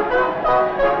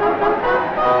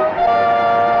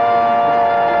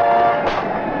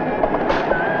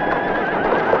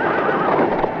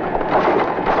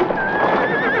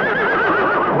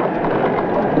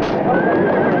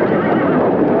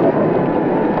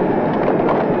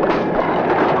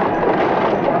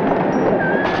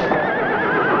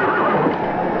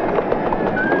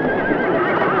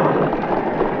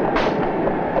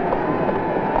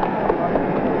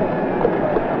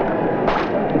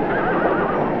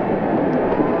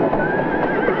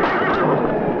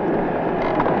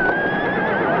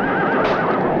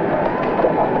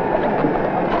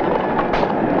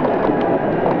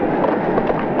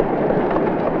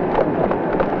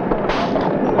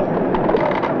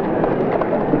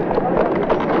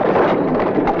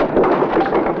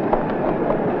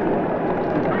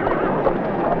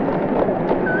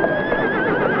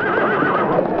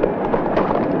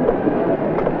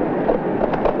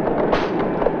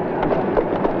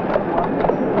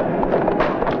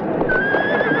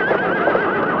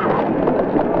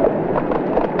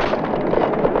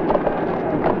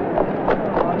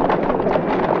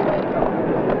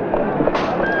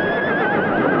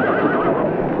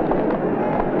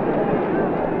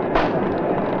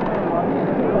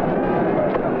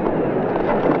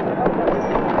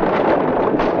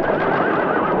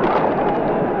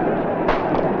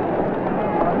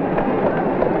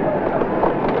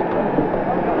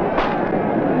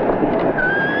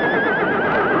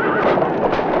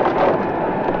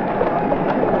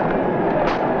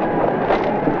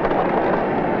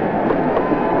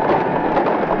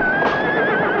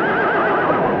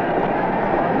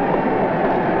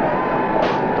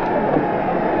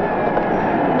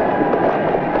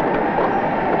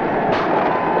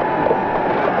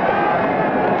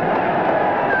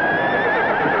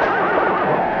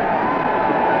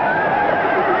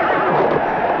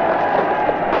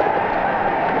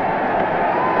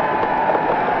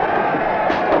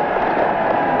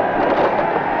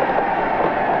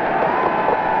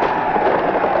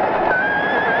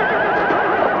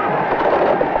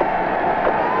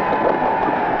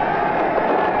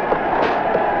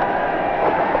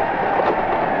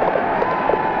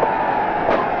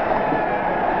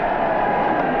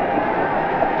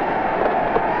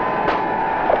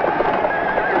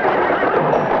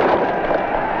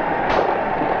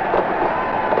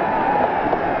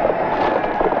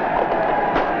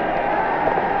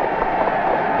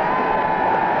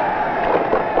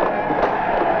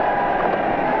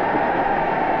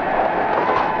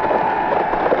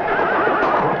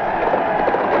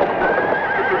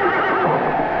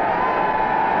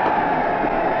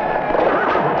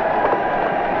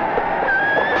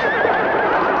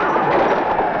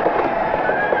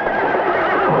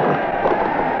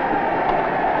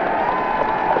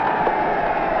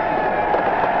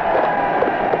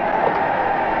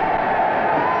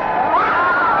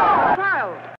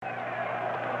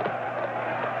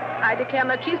 declare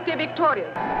Maciste victorious.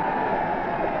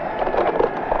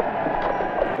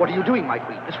 What are you doing, my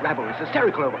queen? This rabble is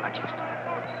hysterical over Maciste.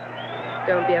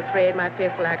 Don't be afraid, my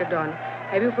faithful Agadon.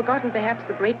 Have you forgotten, perhaps,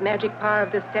 the great magic power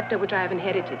of this scepter which I have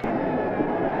inherited?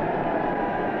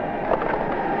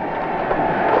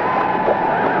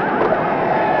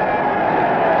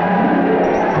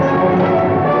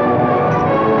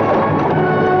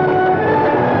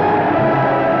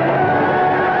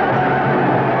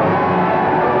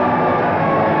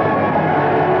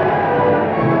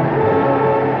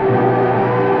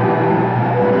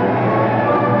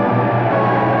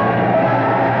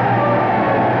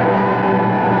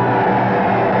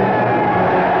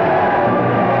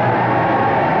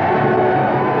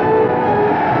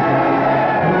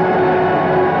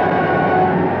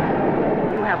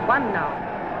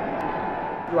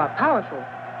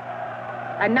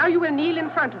 And now you will kneel in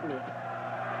front of me.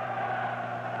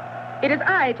 It is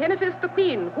I, Tenephis the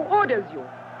Queen, who orders you.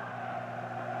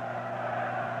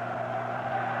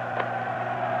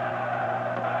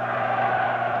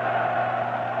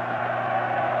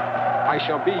 I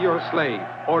shall be your slave.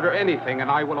 Order anything and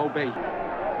I will obey you.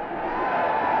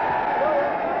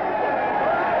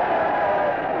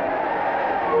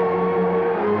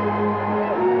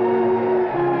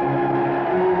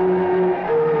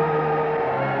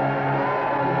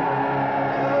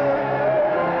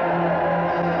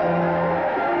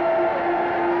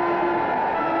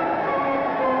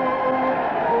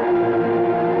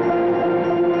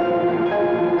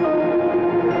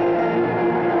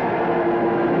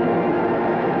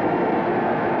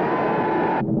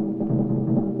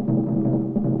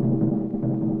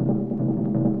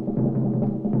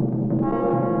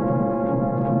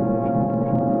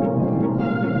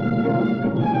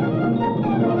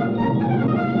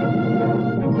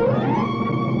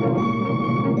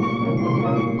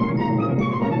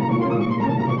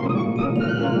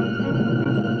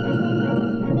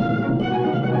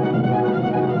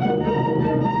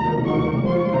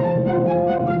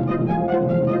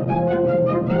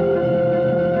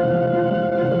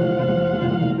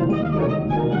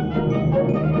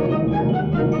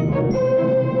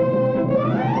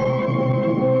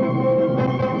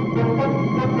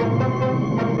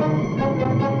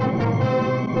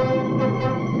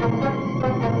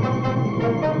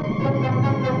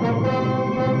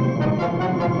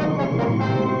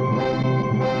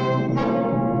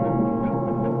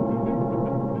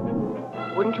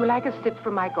 Wouldn't you like a sip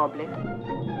from my goblet?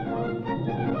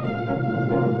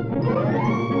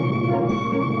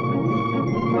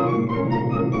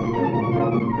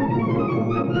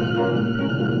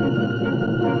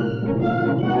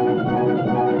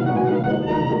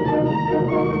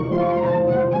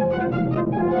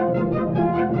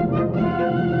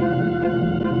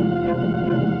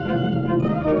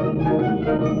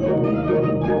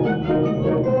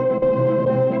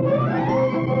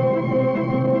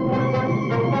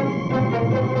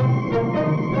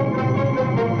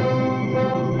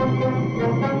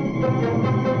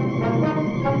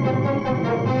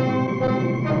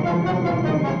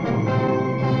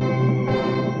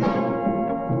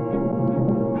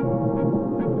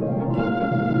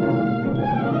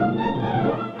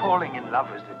 Falling in love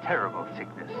is a terrible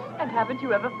sickness. And haven't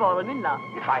you ever fallen in love?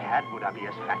 If I had, would I be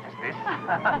as fat as this?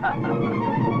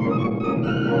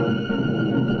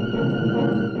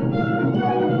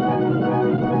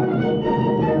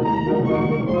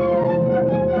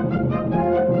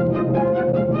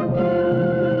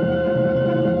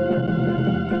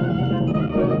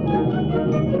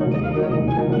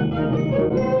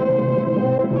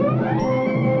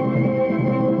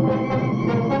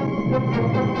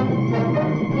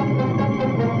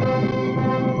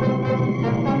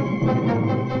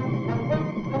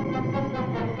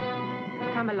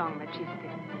 Come along, Maciste.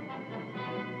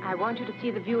 I want you to see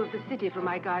the view of the city from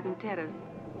my garden terrace.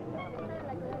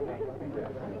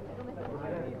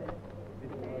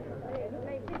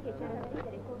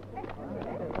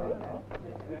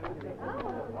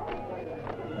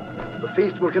 The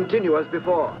feast will continue as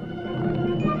before.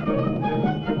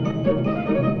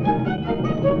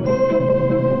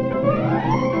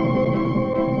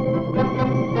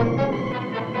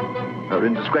 Her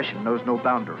indiscretion knows no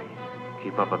boundary.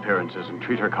 Keep up appearances and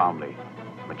treat her calmly.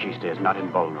 Maciste is not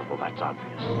invulnerable, that's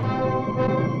obvious.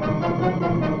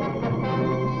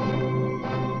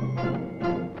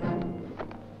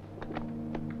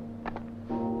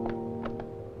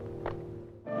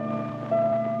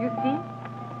 You see?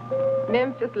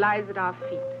 Memphis lies at our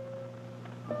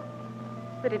feet.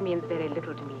 But it means very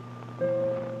little to me.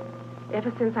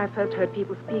 Ever since I first heard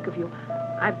people speak of you,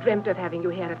 I've dreamt of having you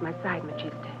here at my side,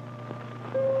 Maciste.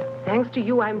 Thanks to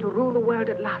you, I'm to rule the world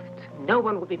at last, no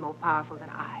one will be more powerful than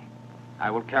I. I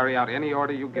will carry out any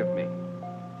order you give me.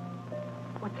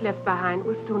 What's left behind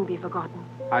will soon be forgotten.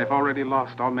 I've already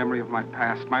lost all memory of my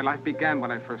past. My life began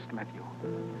when I first met you.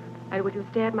 And would you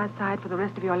stay at my side for the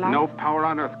rest of your life? No power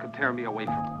on earth could tear me away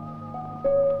from you.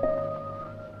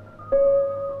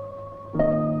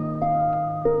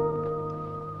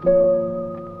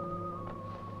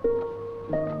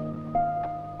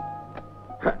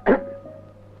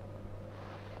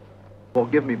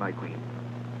 Forgive me, my queen.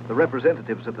 The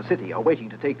representatives of the city are waiting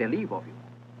to take their leave of you.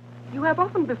 You have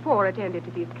often before attended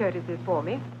to these courtesies for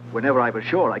me. Whenever I was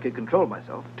sure I could control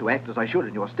myself to act as I should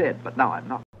in your stead, but now I'm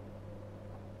not.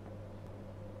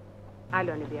 I'll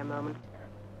only be a moment.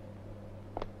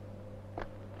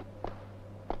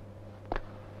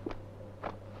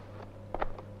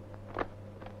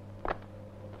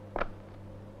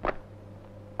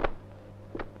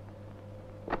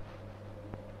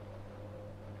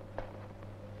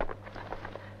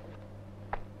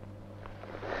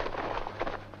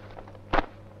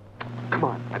 Come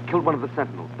on, I've killed one of the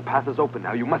sentinels. The path is open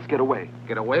now. You must get away.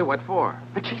 Get away? What for?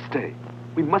 Maciste,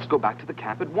 we must go back to the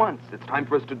camp at once. It's time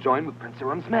for us to join with Prince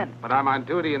Iram's men. But I'm on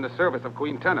duty in the service of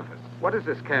Queen Tenefis. What is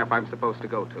this camp I'm supposed to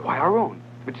go to? Why, our own.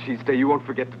 Maciste, you won't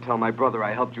forget to tell my brother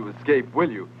I helped you escape, will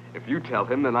you? If you tell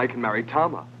him, then I can marry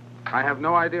Tama. I have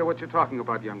no idea what you're talking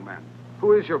about, young man.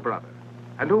 Who is your brother?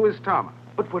 And who is Tama?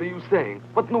 But what are you saying?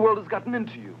 What in the world has gotten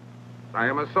into you? I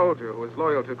am a soldier who is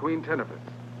loyal to Queen Tenefis.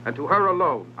 And to her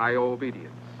alone, I owe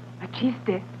obedience.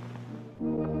 Maciste.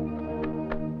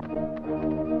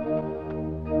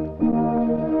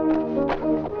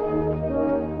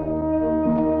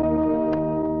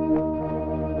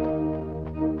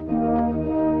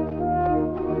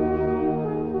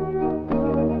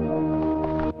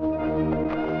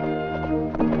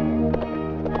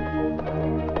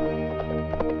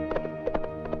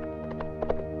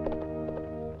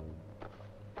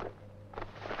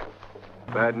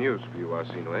 Bad news for you,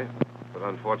 Arsinoe, but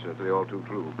unfortunately all too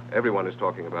true. Everyone is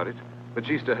talking about it.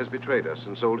 Maciste has betrayed us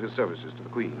and sold his services to the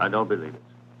Queen. I don't believe it.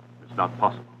 It's not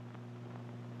possible.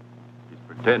 He's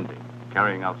pretending,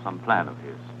 carrying out some plan of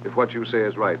his. If what you say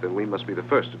is right, then we must be the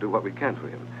first to do what we can for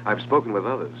him. I've spoken with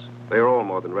others. They are all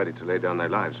more than ready to lay down their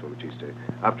lives for Maciste.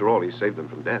 After all, he saved them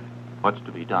from death. What's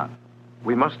to be done?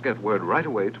 We must get word right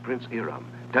away to Prince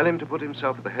Iram. Tell him to put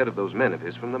himself at the head of those men of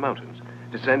his from the mountains.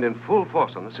 Descend in full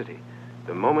force on the city.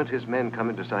 The moment his men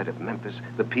come into sight of Memphis,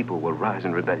 the people will rise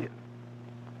in rebellion.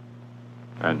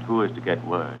 And who is to get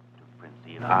word to Prince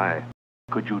Iram? I.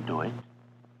 Could you do it?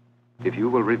 If you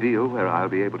will reveal where I'll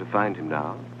be able to find him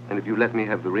now, and if you let me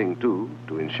have the ring, too,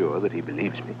 to ensure that he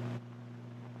believes me.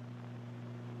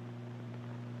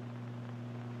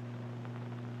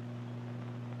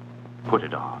 Put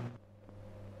it on.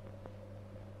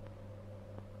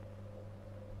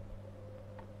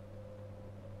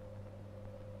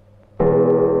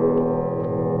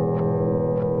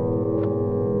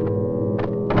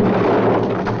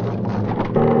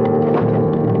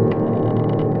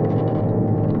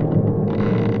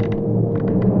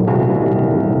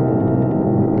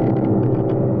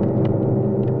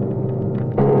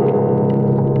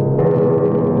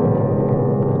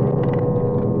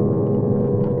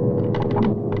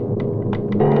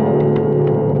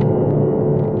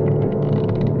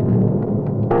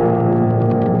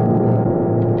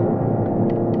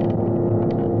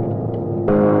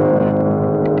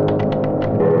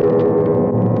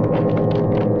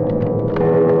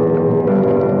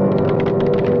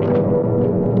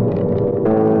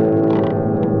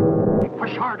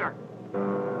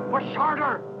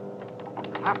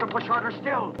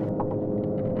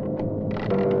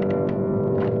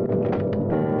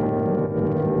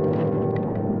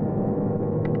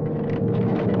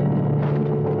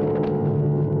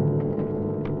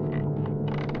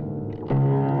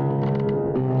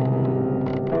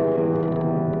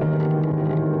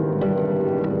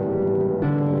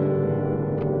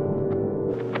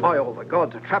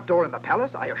 A trapdoor in the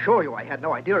palace? I assure you I had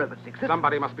no idea of its existence.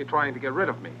 Somebody must be trying to get rid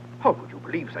of me. How could you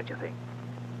believe such a thing?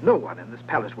 No one in this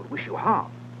palace would wish you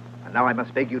harm. And now I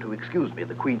must beg you to excuse me.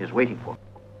 The Queen is waiting for me.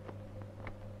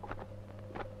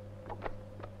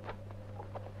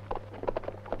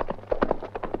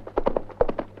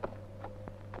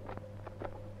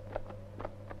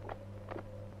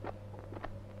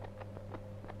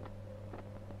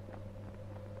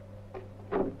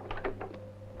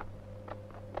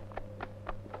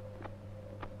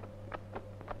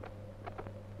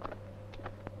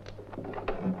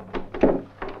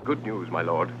 Good news, my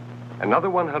lord. Another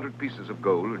 100 pieces of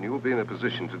gold, and you will be in a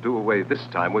position to do away this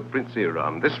time with Prince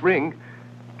Iram. This ring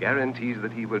guarantees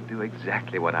that he will do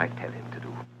exactly what I tell him to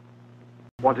do.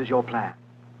 What is your plan?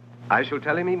 I shall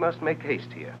tell him he must make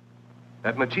haste here.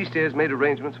 That Maciste has made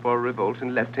arrangements for a revolt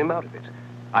and left him out of it.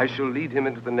 I shall lead him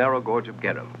into the narrow gorge of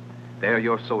Gerum. There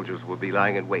your soldiers will be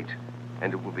lying in wait,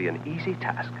 and it will be an easy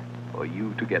task for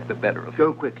you to get the better of him.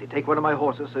 Go quickly. Take one of my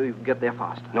horses so you can get there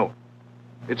faster. No.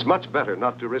 It's much better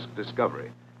not to risk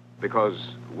discovery, because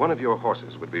one of your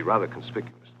horses would be rather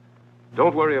conspicuous.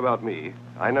 Don't worry about me.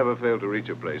 I never fail to reach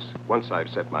a place once I've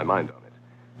set my mind on it.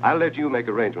 I'll let you make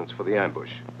arrangements for the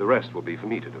ambush. The rest will be for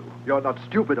me to do. You're not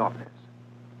stupid, Office.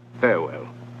 Farewell.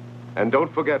 And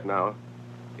don't forget now,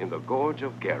 in the gorge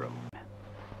of Gerum.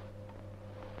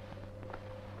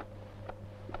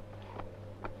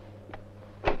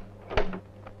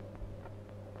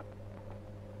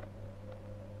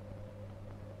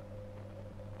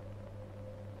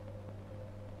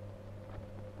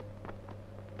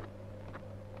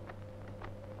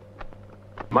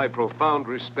 My profound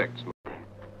respects.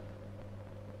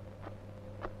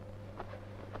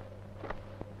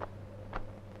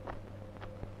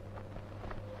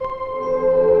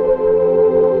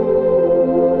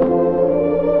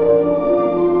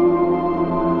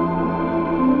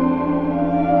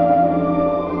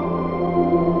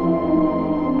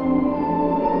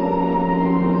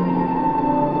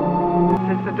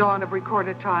 Since the dawn of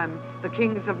recorded time, the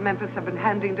kings of Memphis have been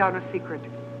handing down a secret.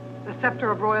 The scepter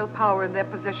of royal power in their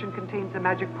possession contains a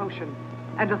magic potion,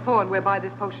 and a thorn whereby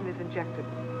this potion is injected.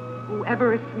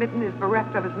 Whoever is smitten is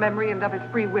bereft of his memory and of his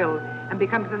free will, and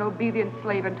becomes an obedient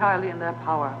slave entirely in their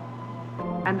power.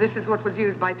 And this is what was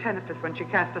used by Tenephis when she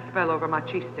cast a spell over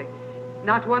Maciste.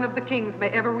 Not one of the kings may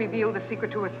ever reveal the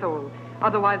secret to a soul,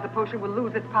 otherwise the potion will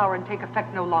lose its power and take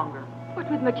effect no longer. But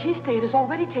with Maciste, it has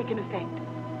already taken effect.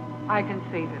 I can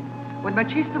save him. When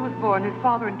Maciste was born, his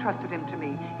father entrusted him to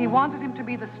me. He wanted him to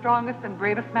be the strongest and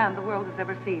bravest man the world has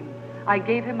ever seen. I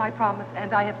gave him my promise,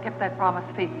 and I have kept that promise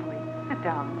faithfully. Sit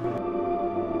down.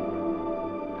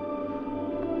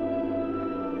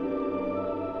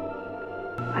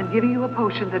 I'm giving you a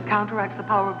potion that counteracts the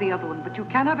power of the other one, but you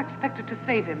cannot expect it to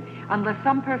save him unless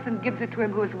some person gives it to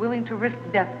him who is willing to risk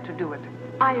death to do it.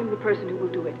 I am the person who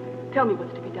will do it. Tell me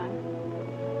what's to be done.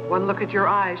 One look at your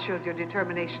eyes shows your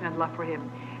determination and love for him.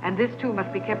 And this, too,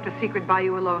 must be kept a secret by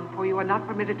you alone, for you are not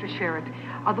permitted to share it.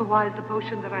 Otherwise, the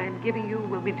potion that I am giving you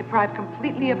will be deprived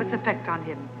completely of its effect on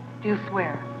him. Do you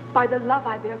swear? By the love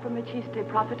I bear for Maciste,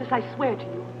 prophetess, I swear to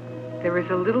you. There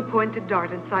is a little pointed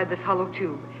dart inside this hollow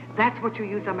tube. That's what you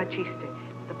use on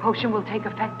Maciste. The potion will take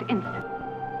effect instantly.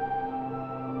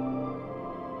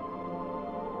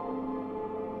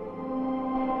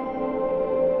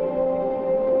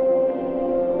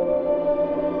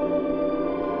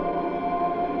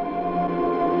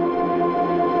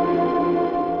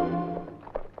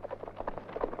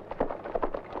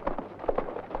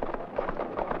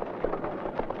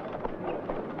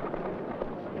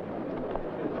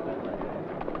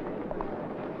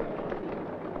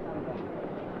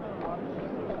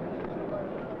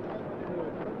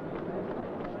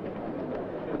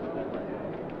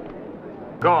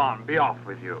 Go on, be off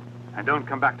with you. And don't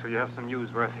come back till you have some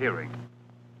news worth hearing.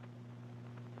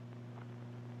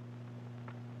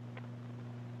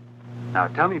 Now,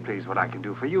 tell me, please, what I can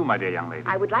do for you, my dear young lady.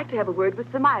 I would like to have a word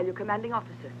with Samael, your commanding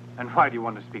officer. And why do you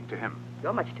want to speak to him?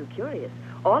 You're much too curious.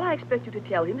 All I expect you to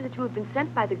tell him is that you have been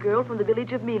sent by the girl from the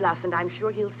village of Milas, and I'm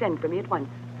sure he'll send for me at once.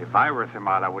 If I were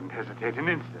Thermal, I wouldn't hesitate an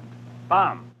instant.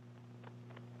 Bam!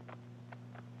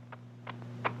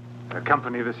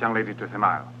 Accompany this young lady to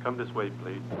Thermal. Come this way,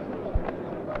 please.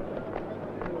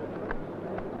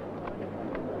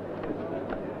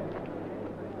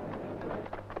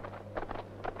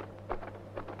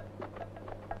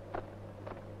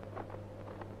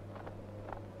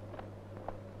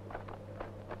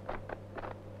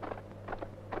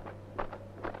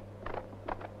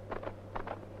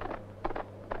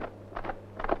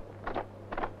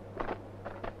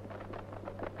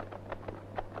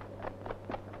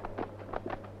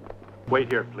 Wait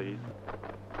here, please.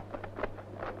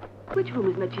 Which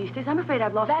room is Maciste's? I'm afraid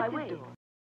I've lost my way.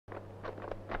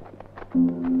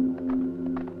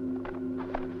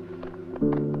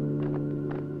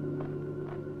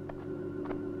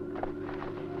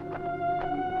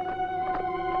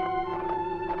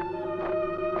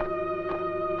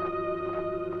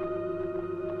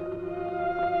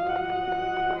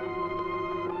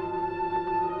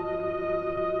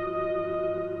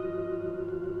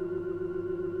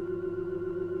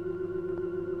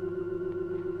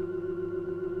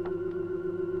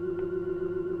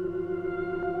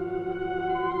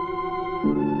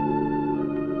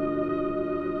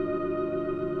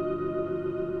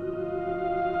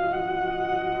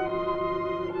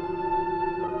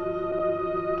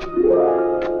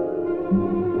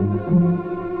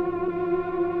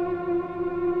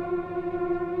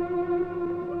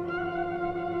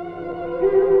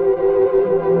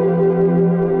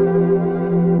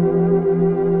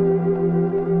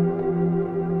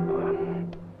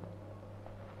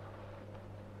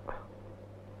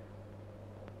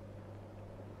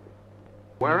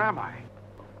 Where am I?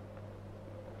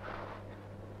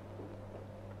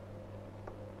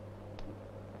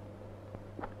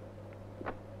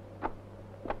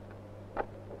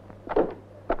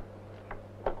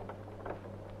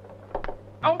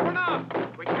 Open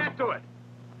up! We can't do it.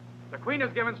 The Queen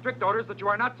has given strict orders that you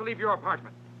are not to leave your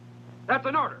apartment. That's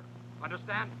an order.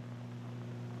 Understand?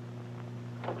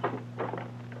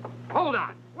 Hold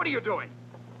on. What are you doing?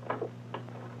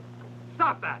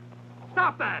 Stop that!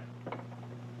 Stop that!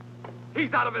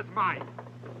 He's out of his mind.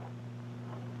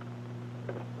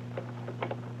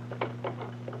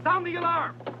 Sound the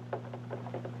alarm!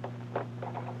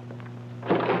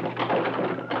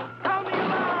 Sound the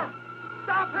alarm!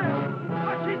 Stop him!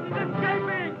 Maciste is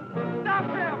escaping! Stop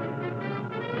him!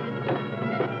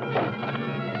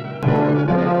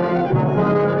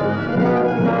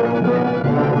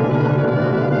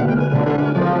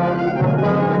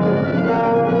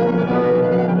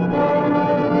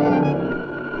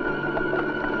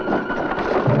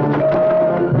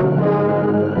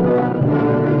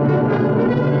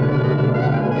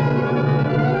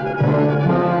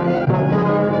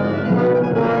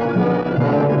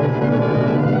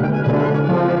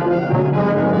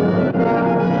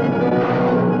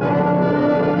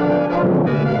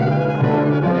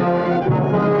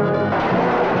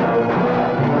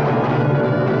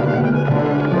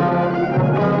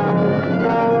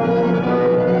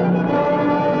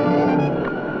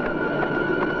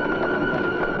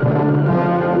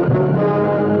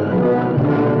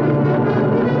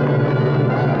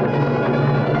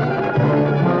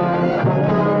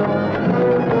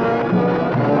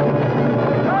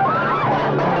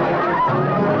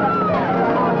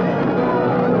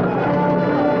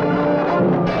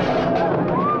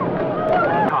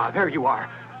 You are.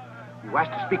 You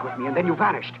asked to speak with me, and then you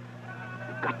vanished.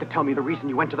 You've got to tell me the reason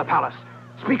you went to the palace.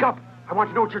 Speak up. I want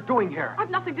to know what you're doing here. I've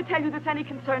nothing to tell you that's any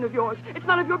concern of yours. It's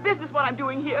none of your business what I'm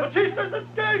doing here. Maciste's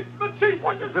escaped! Maciste's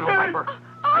What, you little viper?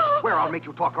 I swear I'll make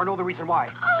you talk or know the reason why.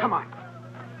 Come on.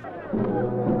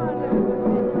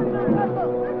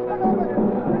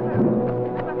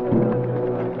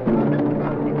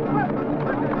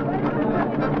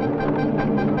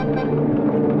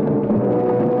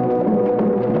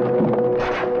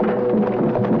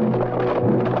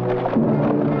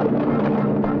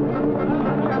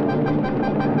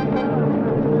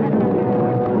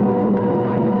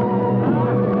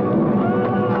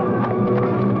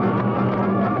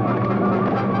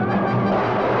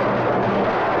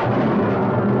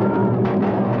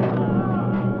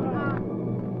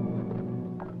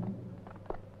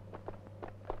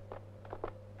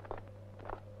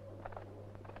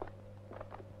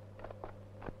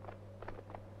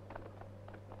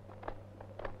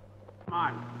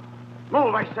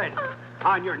 Move, I said.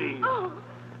 On your knees. Oh.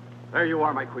 There you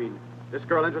are, my queen. This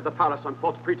girl entered the palace on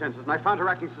false pretenses, and I found her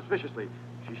acting suspiciously.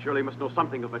 She surely must know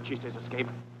something of Maciste's escape.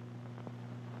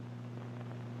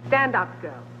 Stand up,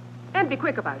 girl. And be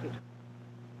quick about it.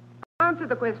 Answer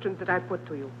the questions that I've put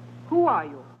to you. Who are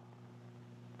you?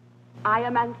 I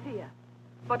am Anthea.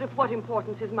 But of what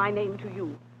importance is my name to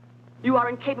you? You are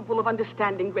incapable of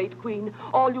understanding, great queen.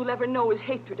 All you'll ever know is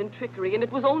hatred and trickery, and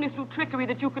it was only through trickery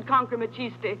that you could conquer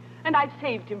Maciste, and I've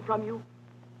saved him from you.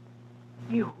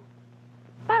 You?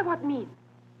 By what means?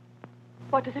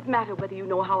 What does it matter whether you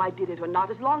know how I did it or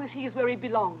not, as long as he is where he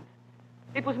belongs?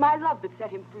 It was my love that set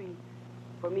him free.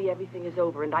 For me, everything is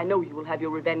over, and I know you will have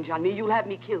your revenge on me. You'll have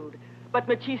me killed. But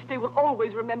Maciste will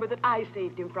always remember that I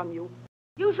saved him from you.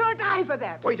 You shall die for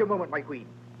that. Wait a moment, my queen.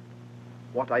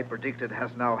 What I predicted has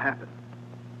now happened.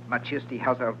 Maciste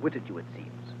has outwitted you, it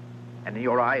seems. And in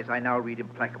your eyes, I now read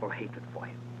implacable hatred for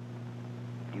him.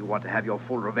 Do you want to have your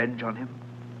full revenge on him?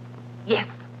 Yes.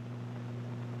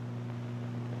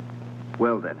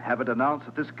 Well, then, have it announced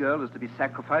that this girl is to be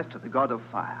sacrificed to the god of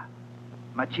fire.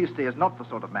 Maciste is not the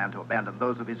sort of man to abandon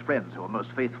those of his friends who are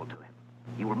most faithful to him.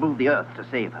 He will move the earth to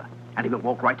save her, and he will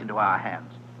walk right into our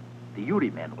hands. The Uri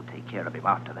men will take care of him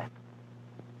after that.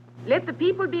 Let the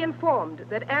people be informed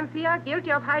that Anthea,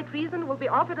 guilty of high treason, will be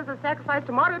offered as a sacrifice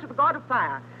tomorrow to the god of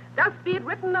fire. Thus be it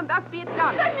written and thus be it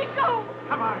done. Let me go!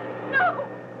 Come on! No!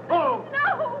 Oh!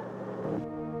 No!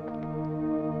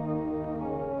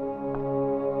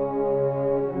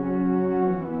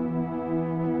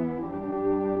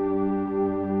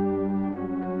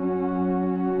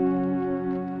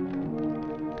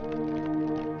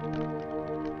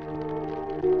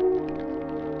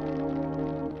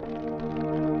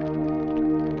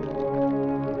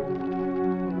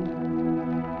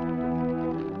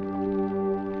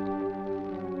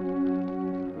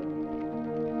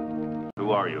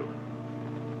 who are you?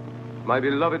 My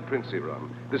beloved Prince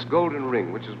Iram, this golden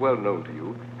ring, which is well known to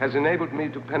you, has enabled me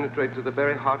to penetrate to the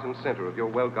very heart and center of your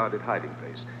well-guarded hiding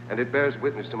place, and it bears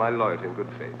witness to my loyalty and good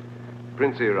faith.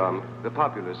 Prince Iram, the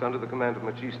populace, under the command of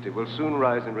Maciste, will soon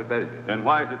rise in rebellion. Then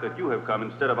why is it that you have come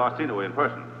instead of Arsinoe in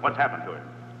person? What's happened to him?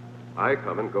 I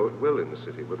come and go at will in the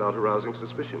city without arousing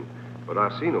suspicion. But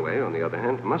Arsinoe, on the other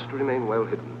hand, must remain well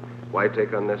hidden. Why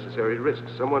take unnecessary risks?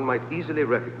 Someone might easily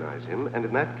recognize him, and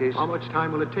in that case... How much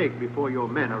time will it take before your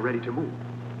men are ready to move?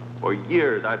 For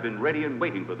years, I've been ready and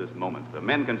waiting for this moment. The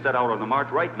men can set out on the march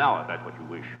right now, if that's what you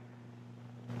wish.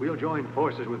 We'll join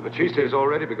forces with Maciste has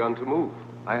already begun to move.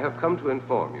 I have come to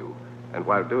inform you, and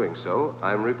while doing so,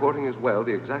 I am reporting as well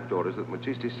the exact orders that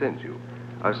Maciste sends you.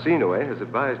 Arsinoe has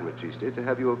advised Maciste to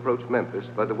have you approach Memphis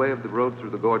by the way of the road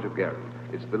through the gorge of Garum.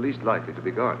 It's the least likely to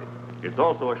be guarded. It's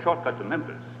also a shortcut to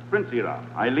Memphis. Prince Iram,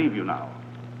 I leave you now.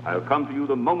 I'll come to you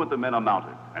the moment the men are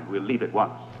mounted, and we'll leave at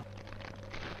once.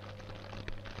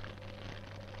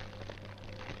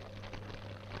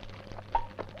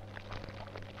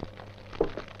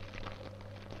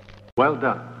 Well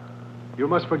done. You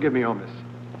must forgive me, Holmes.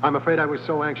 I'm afraid I was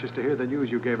so anxious to hear the news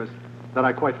you gave us that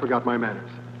I quite forgot my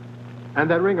manners.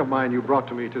 And that ring of mine you brought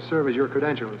to me to serve as your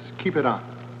credentials, keep it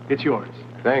on. It's yours.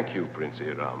 Thank you, Prince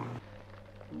Iram.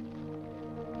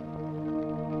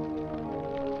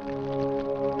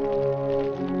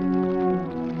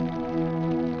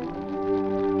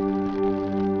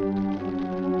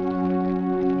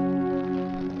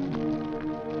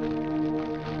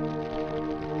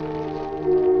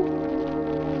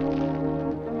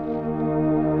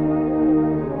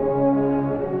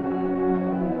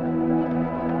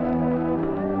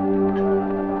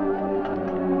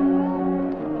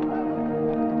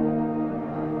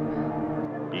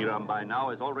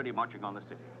 Marching on the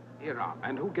city. Iram,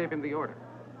 and who gave him the order?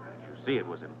 You see, it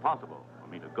was impossible for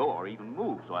me to go or even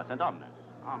move, so I sent Omnis.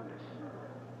 Omnis.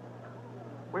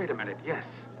 Wait a minute, yes.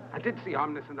 I did see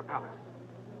Omnis in the palace.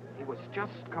 He was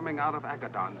just coming out of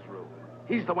Agaddon's room.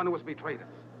 He's the one who has betrayed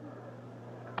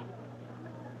us.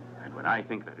 And when I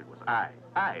think that it was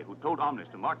I who told Omnis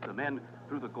to march the men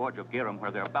through the gorge of Garum where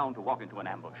they're bound to walk into an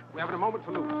ambush. We haven't a moment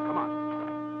to lose. Come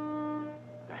on.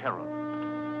 The herald.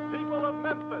 People of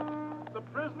Memphis, the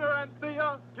prisoner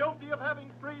Anthea, guilty of having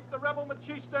freed the rebel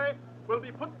Maciste, will be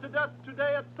put to death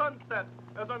today at sunset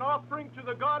as an offering to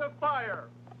the god of fire.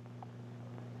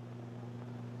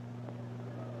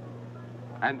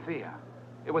 Anthea.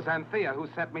 It was Anthea who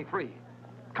set me free.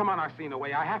 Come on,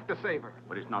 Arsinoe. I have to save her.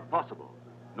 But it's not possible.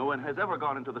 No one has ever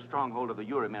gone into the stronghold of the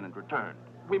Uri men and returned.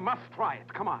 We must try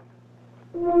it. Come on.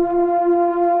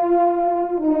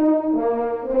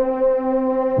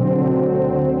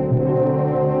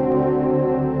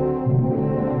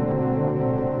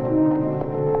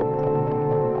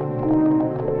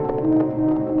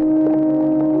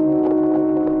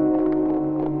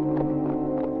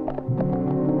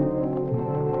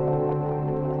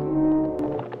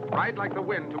 Like the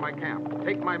wind to my camp.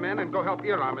 Take my men and go help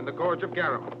Iram in the gorge of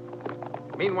Garum.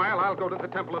 Meanwhile, I'll go to the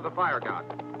temple of the fire god.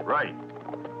 Right.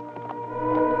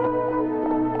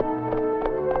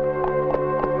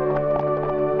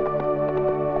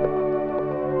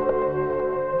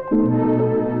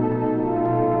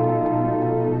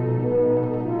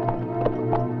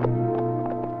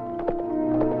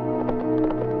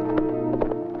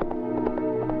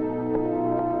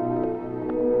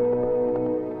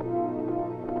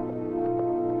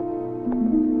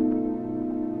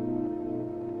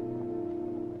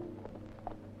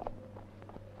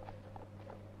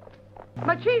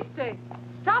 Maciste,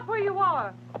 stop where you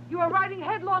are. You are riding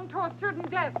headlong towards certain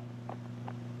death.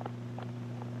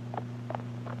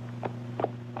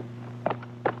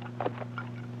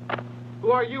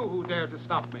 Who are you who dare to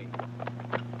stop me?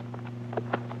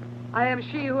 I am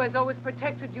she who has always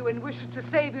protected you and wishes to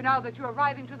save you now that you are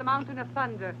riding to the mountain of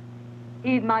thunder.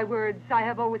 Heed my words. I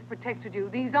have always protected you.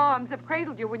 These arms have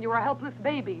cradled you when you were a helpless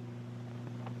baby.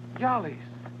 Yalis.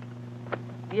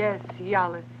 Yes,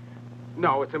 Yalis.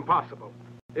 No, it's impossible.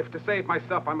 If to save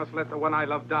myself I must let the one I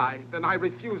love die, then I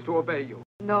refuse to obey you.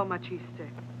 No, Maciste.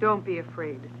 Don't be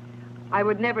afraid. I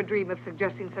would never dream of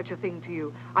suggesting such a thing to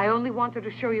you. I only wanted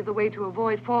to show you the way to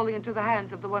avoid falling into the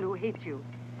hands of the one who hates you.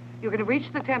 You can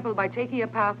reach the temple by taking a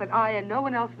path that I and no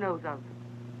one else knows of.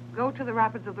 Go to the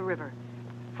rapids of the river.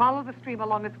 Follow the stream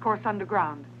along its course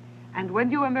underground. And when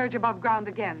you emerge above ground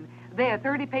again, there,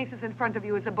 30 paces in front of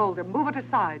you, is a boulder. Move it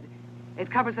aside. It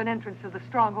covers an entrance to the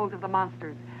stronghold of the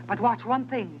monsters. But watch one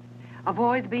thing.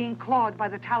 Avoid being clawed by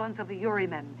the talons of the Uri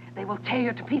men. They will tear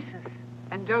you to pieces.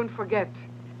 And don't forget,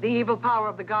 the evil power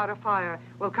of the god of fire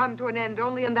will come to an end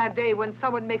only in that day when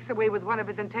someone makes away with one of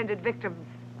his intended victims.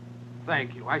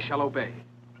 Thank you. I shall obey.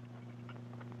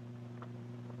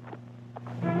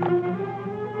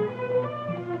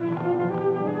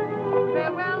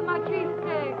 Farewell,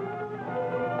 Maciste.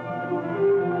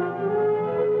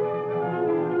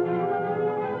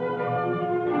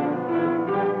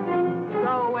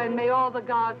 Go, and may all the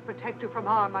gods protect you from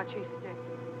harm, Maciste.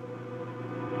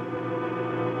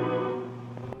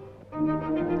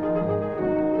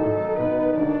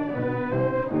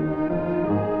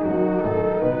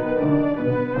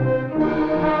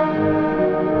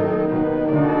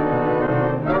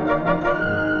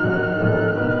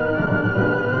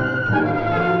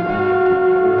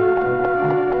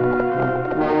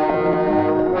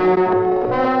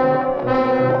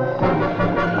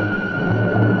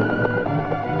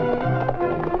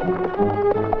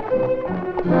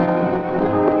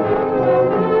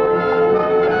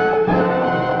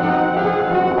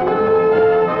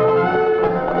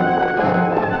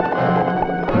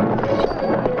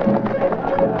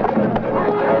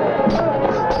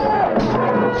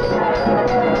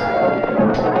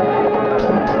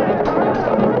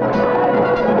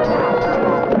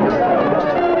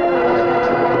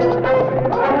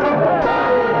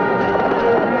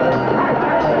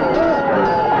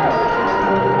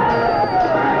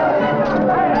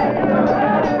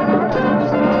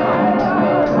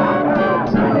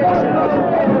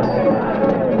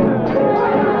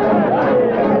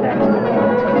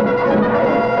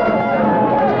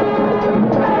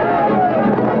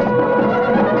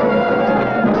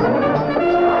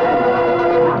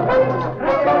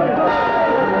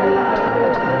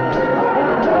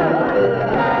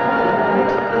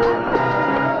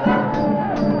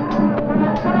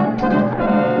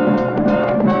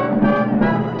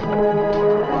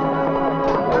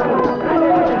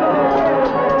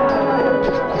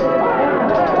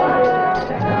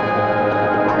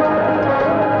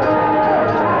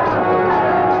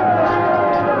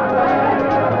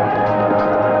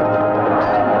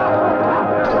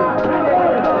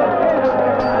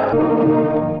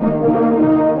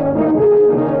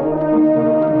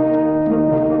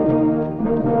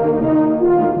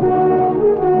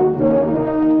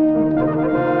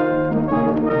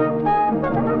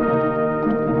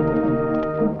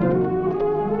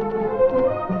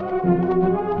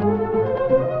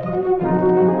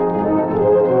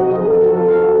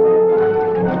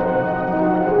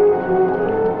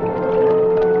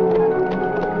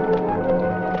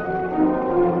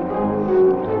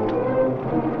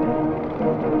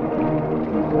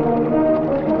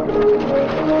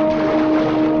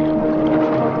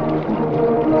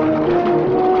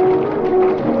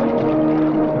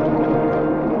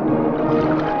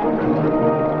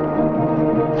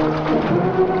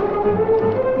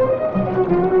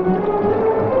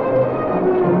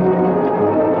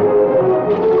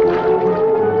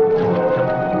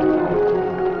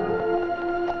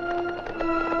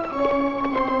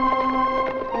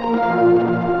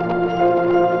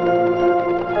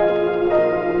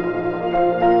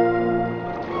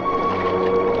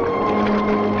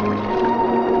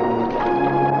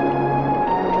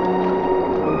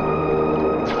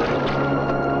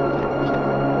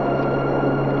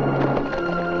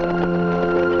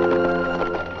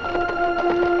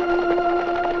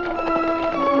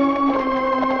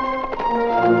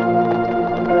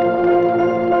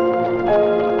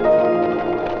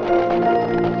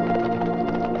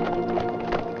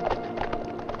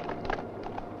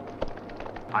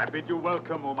 I bid you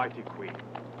welcome, O mighty queen.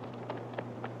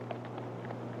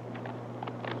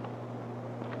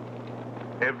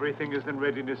 Everything is in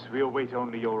readiness. We await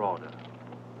only your order.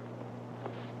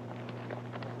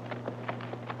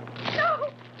 No!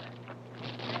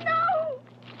 No!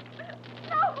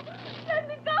 No! Let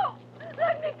me go!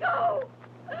 Let me go!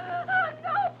 Oh,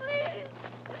 no, please!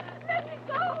 Let me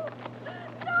go!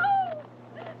 No!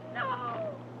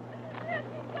 No! Let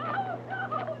me go!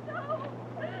 No! No!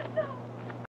 No!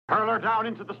 Hurl her down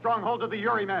into the stronghold of the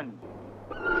Uri men.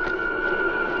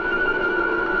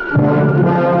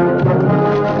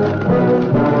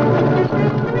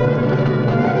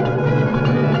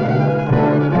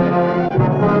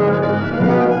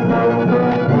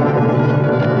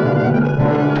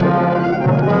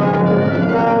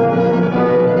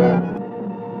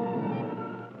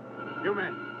 You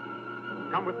men,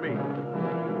 come with me.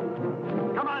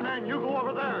 Come on, men, you go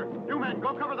over there. You men,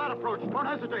 go cover that approach. Don't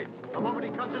hesitate. The moment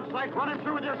he comes in sight, run him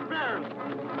through with your spears.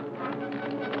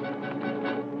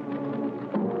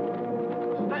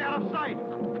 Stay out of sight.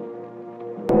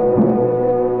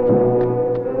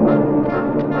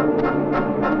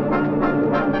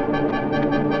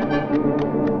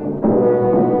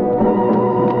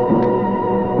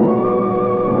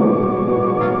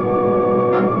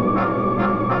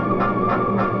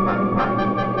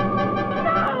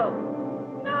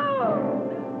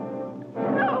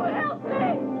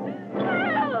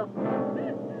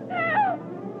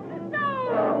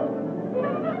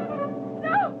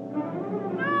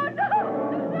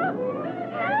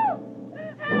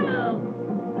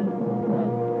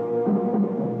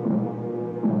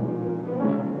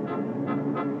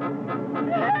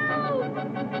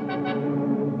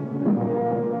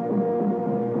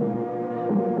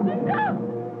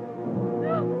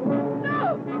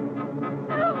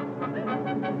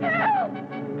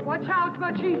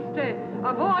 Maciste.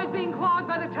 Avoid being clawed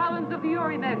by the talons of the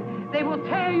Uri men. They will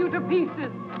tear you to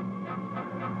pieces.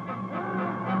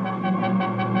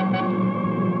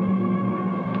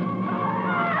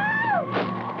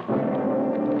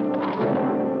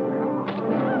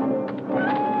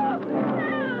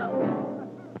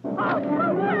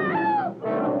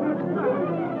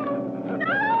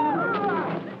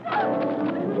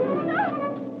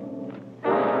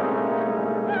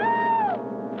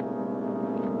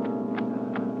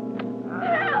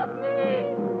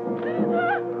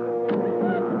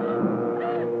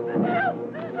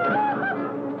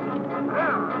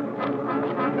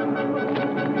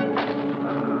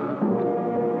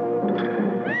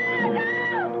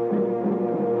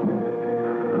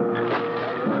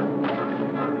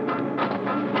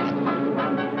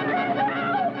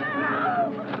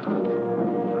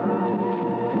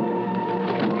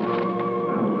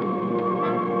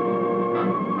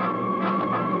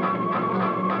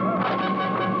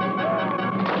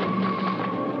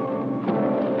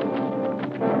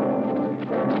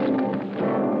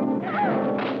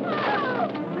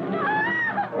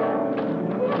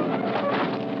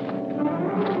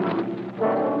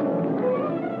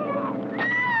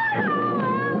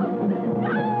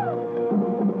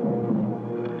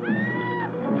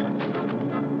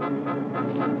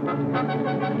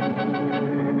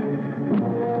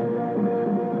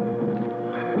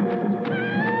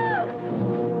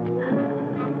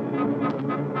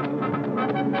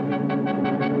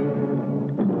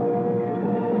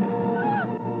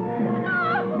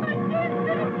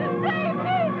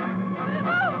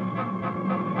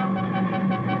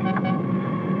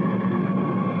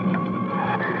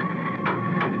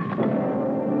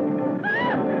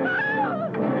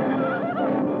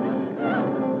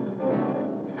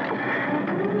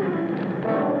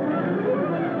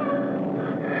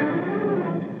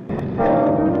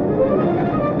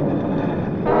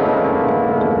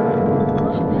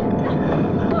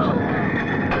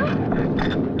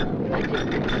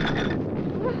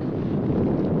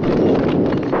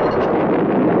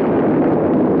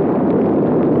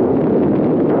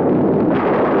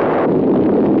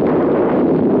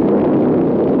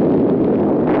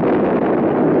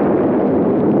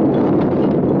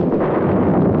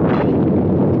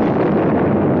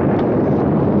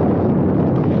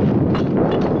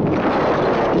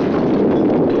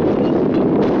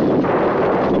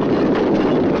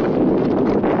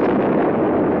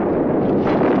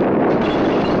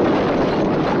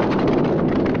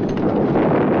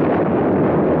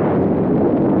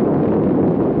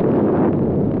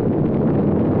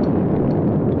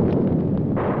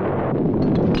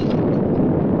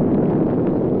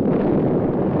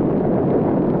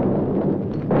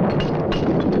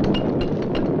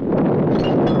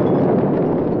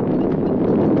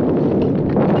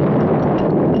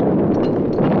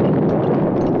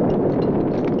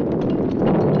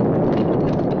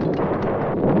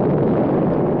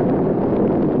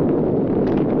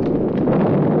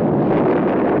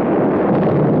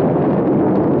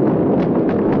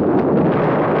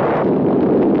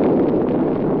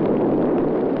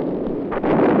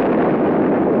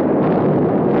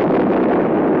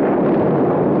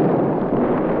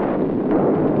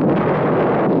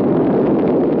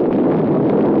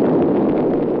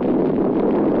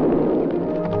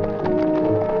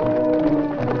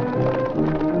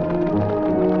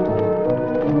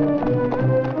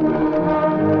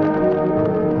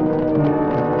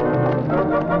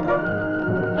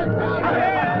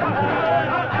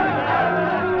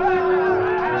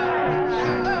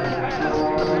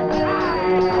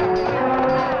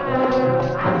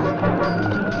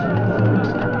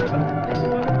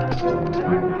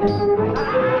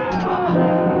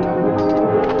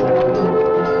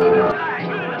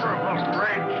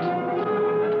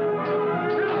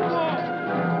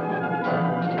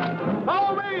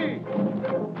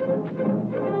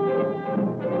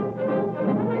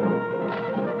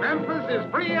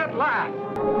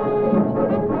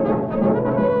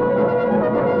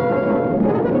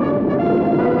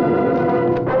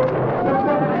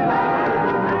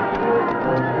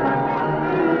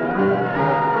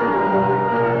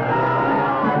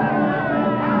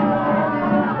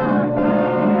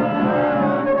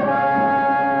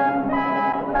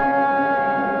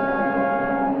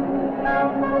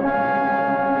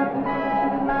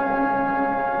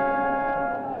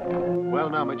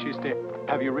 Maciste,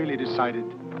 have you really decided?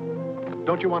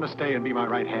 Don't you want to stay and be my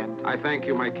right hand? I thank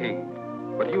you, my king.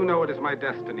 But you know it is my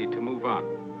destiny to move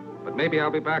on. But maybe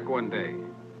I'll be back one day.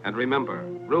 And remember,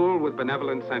 rule with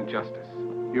benevolence and justice.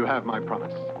 You have my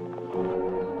promise.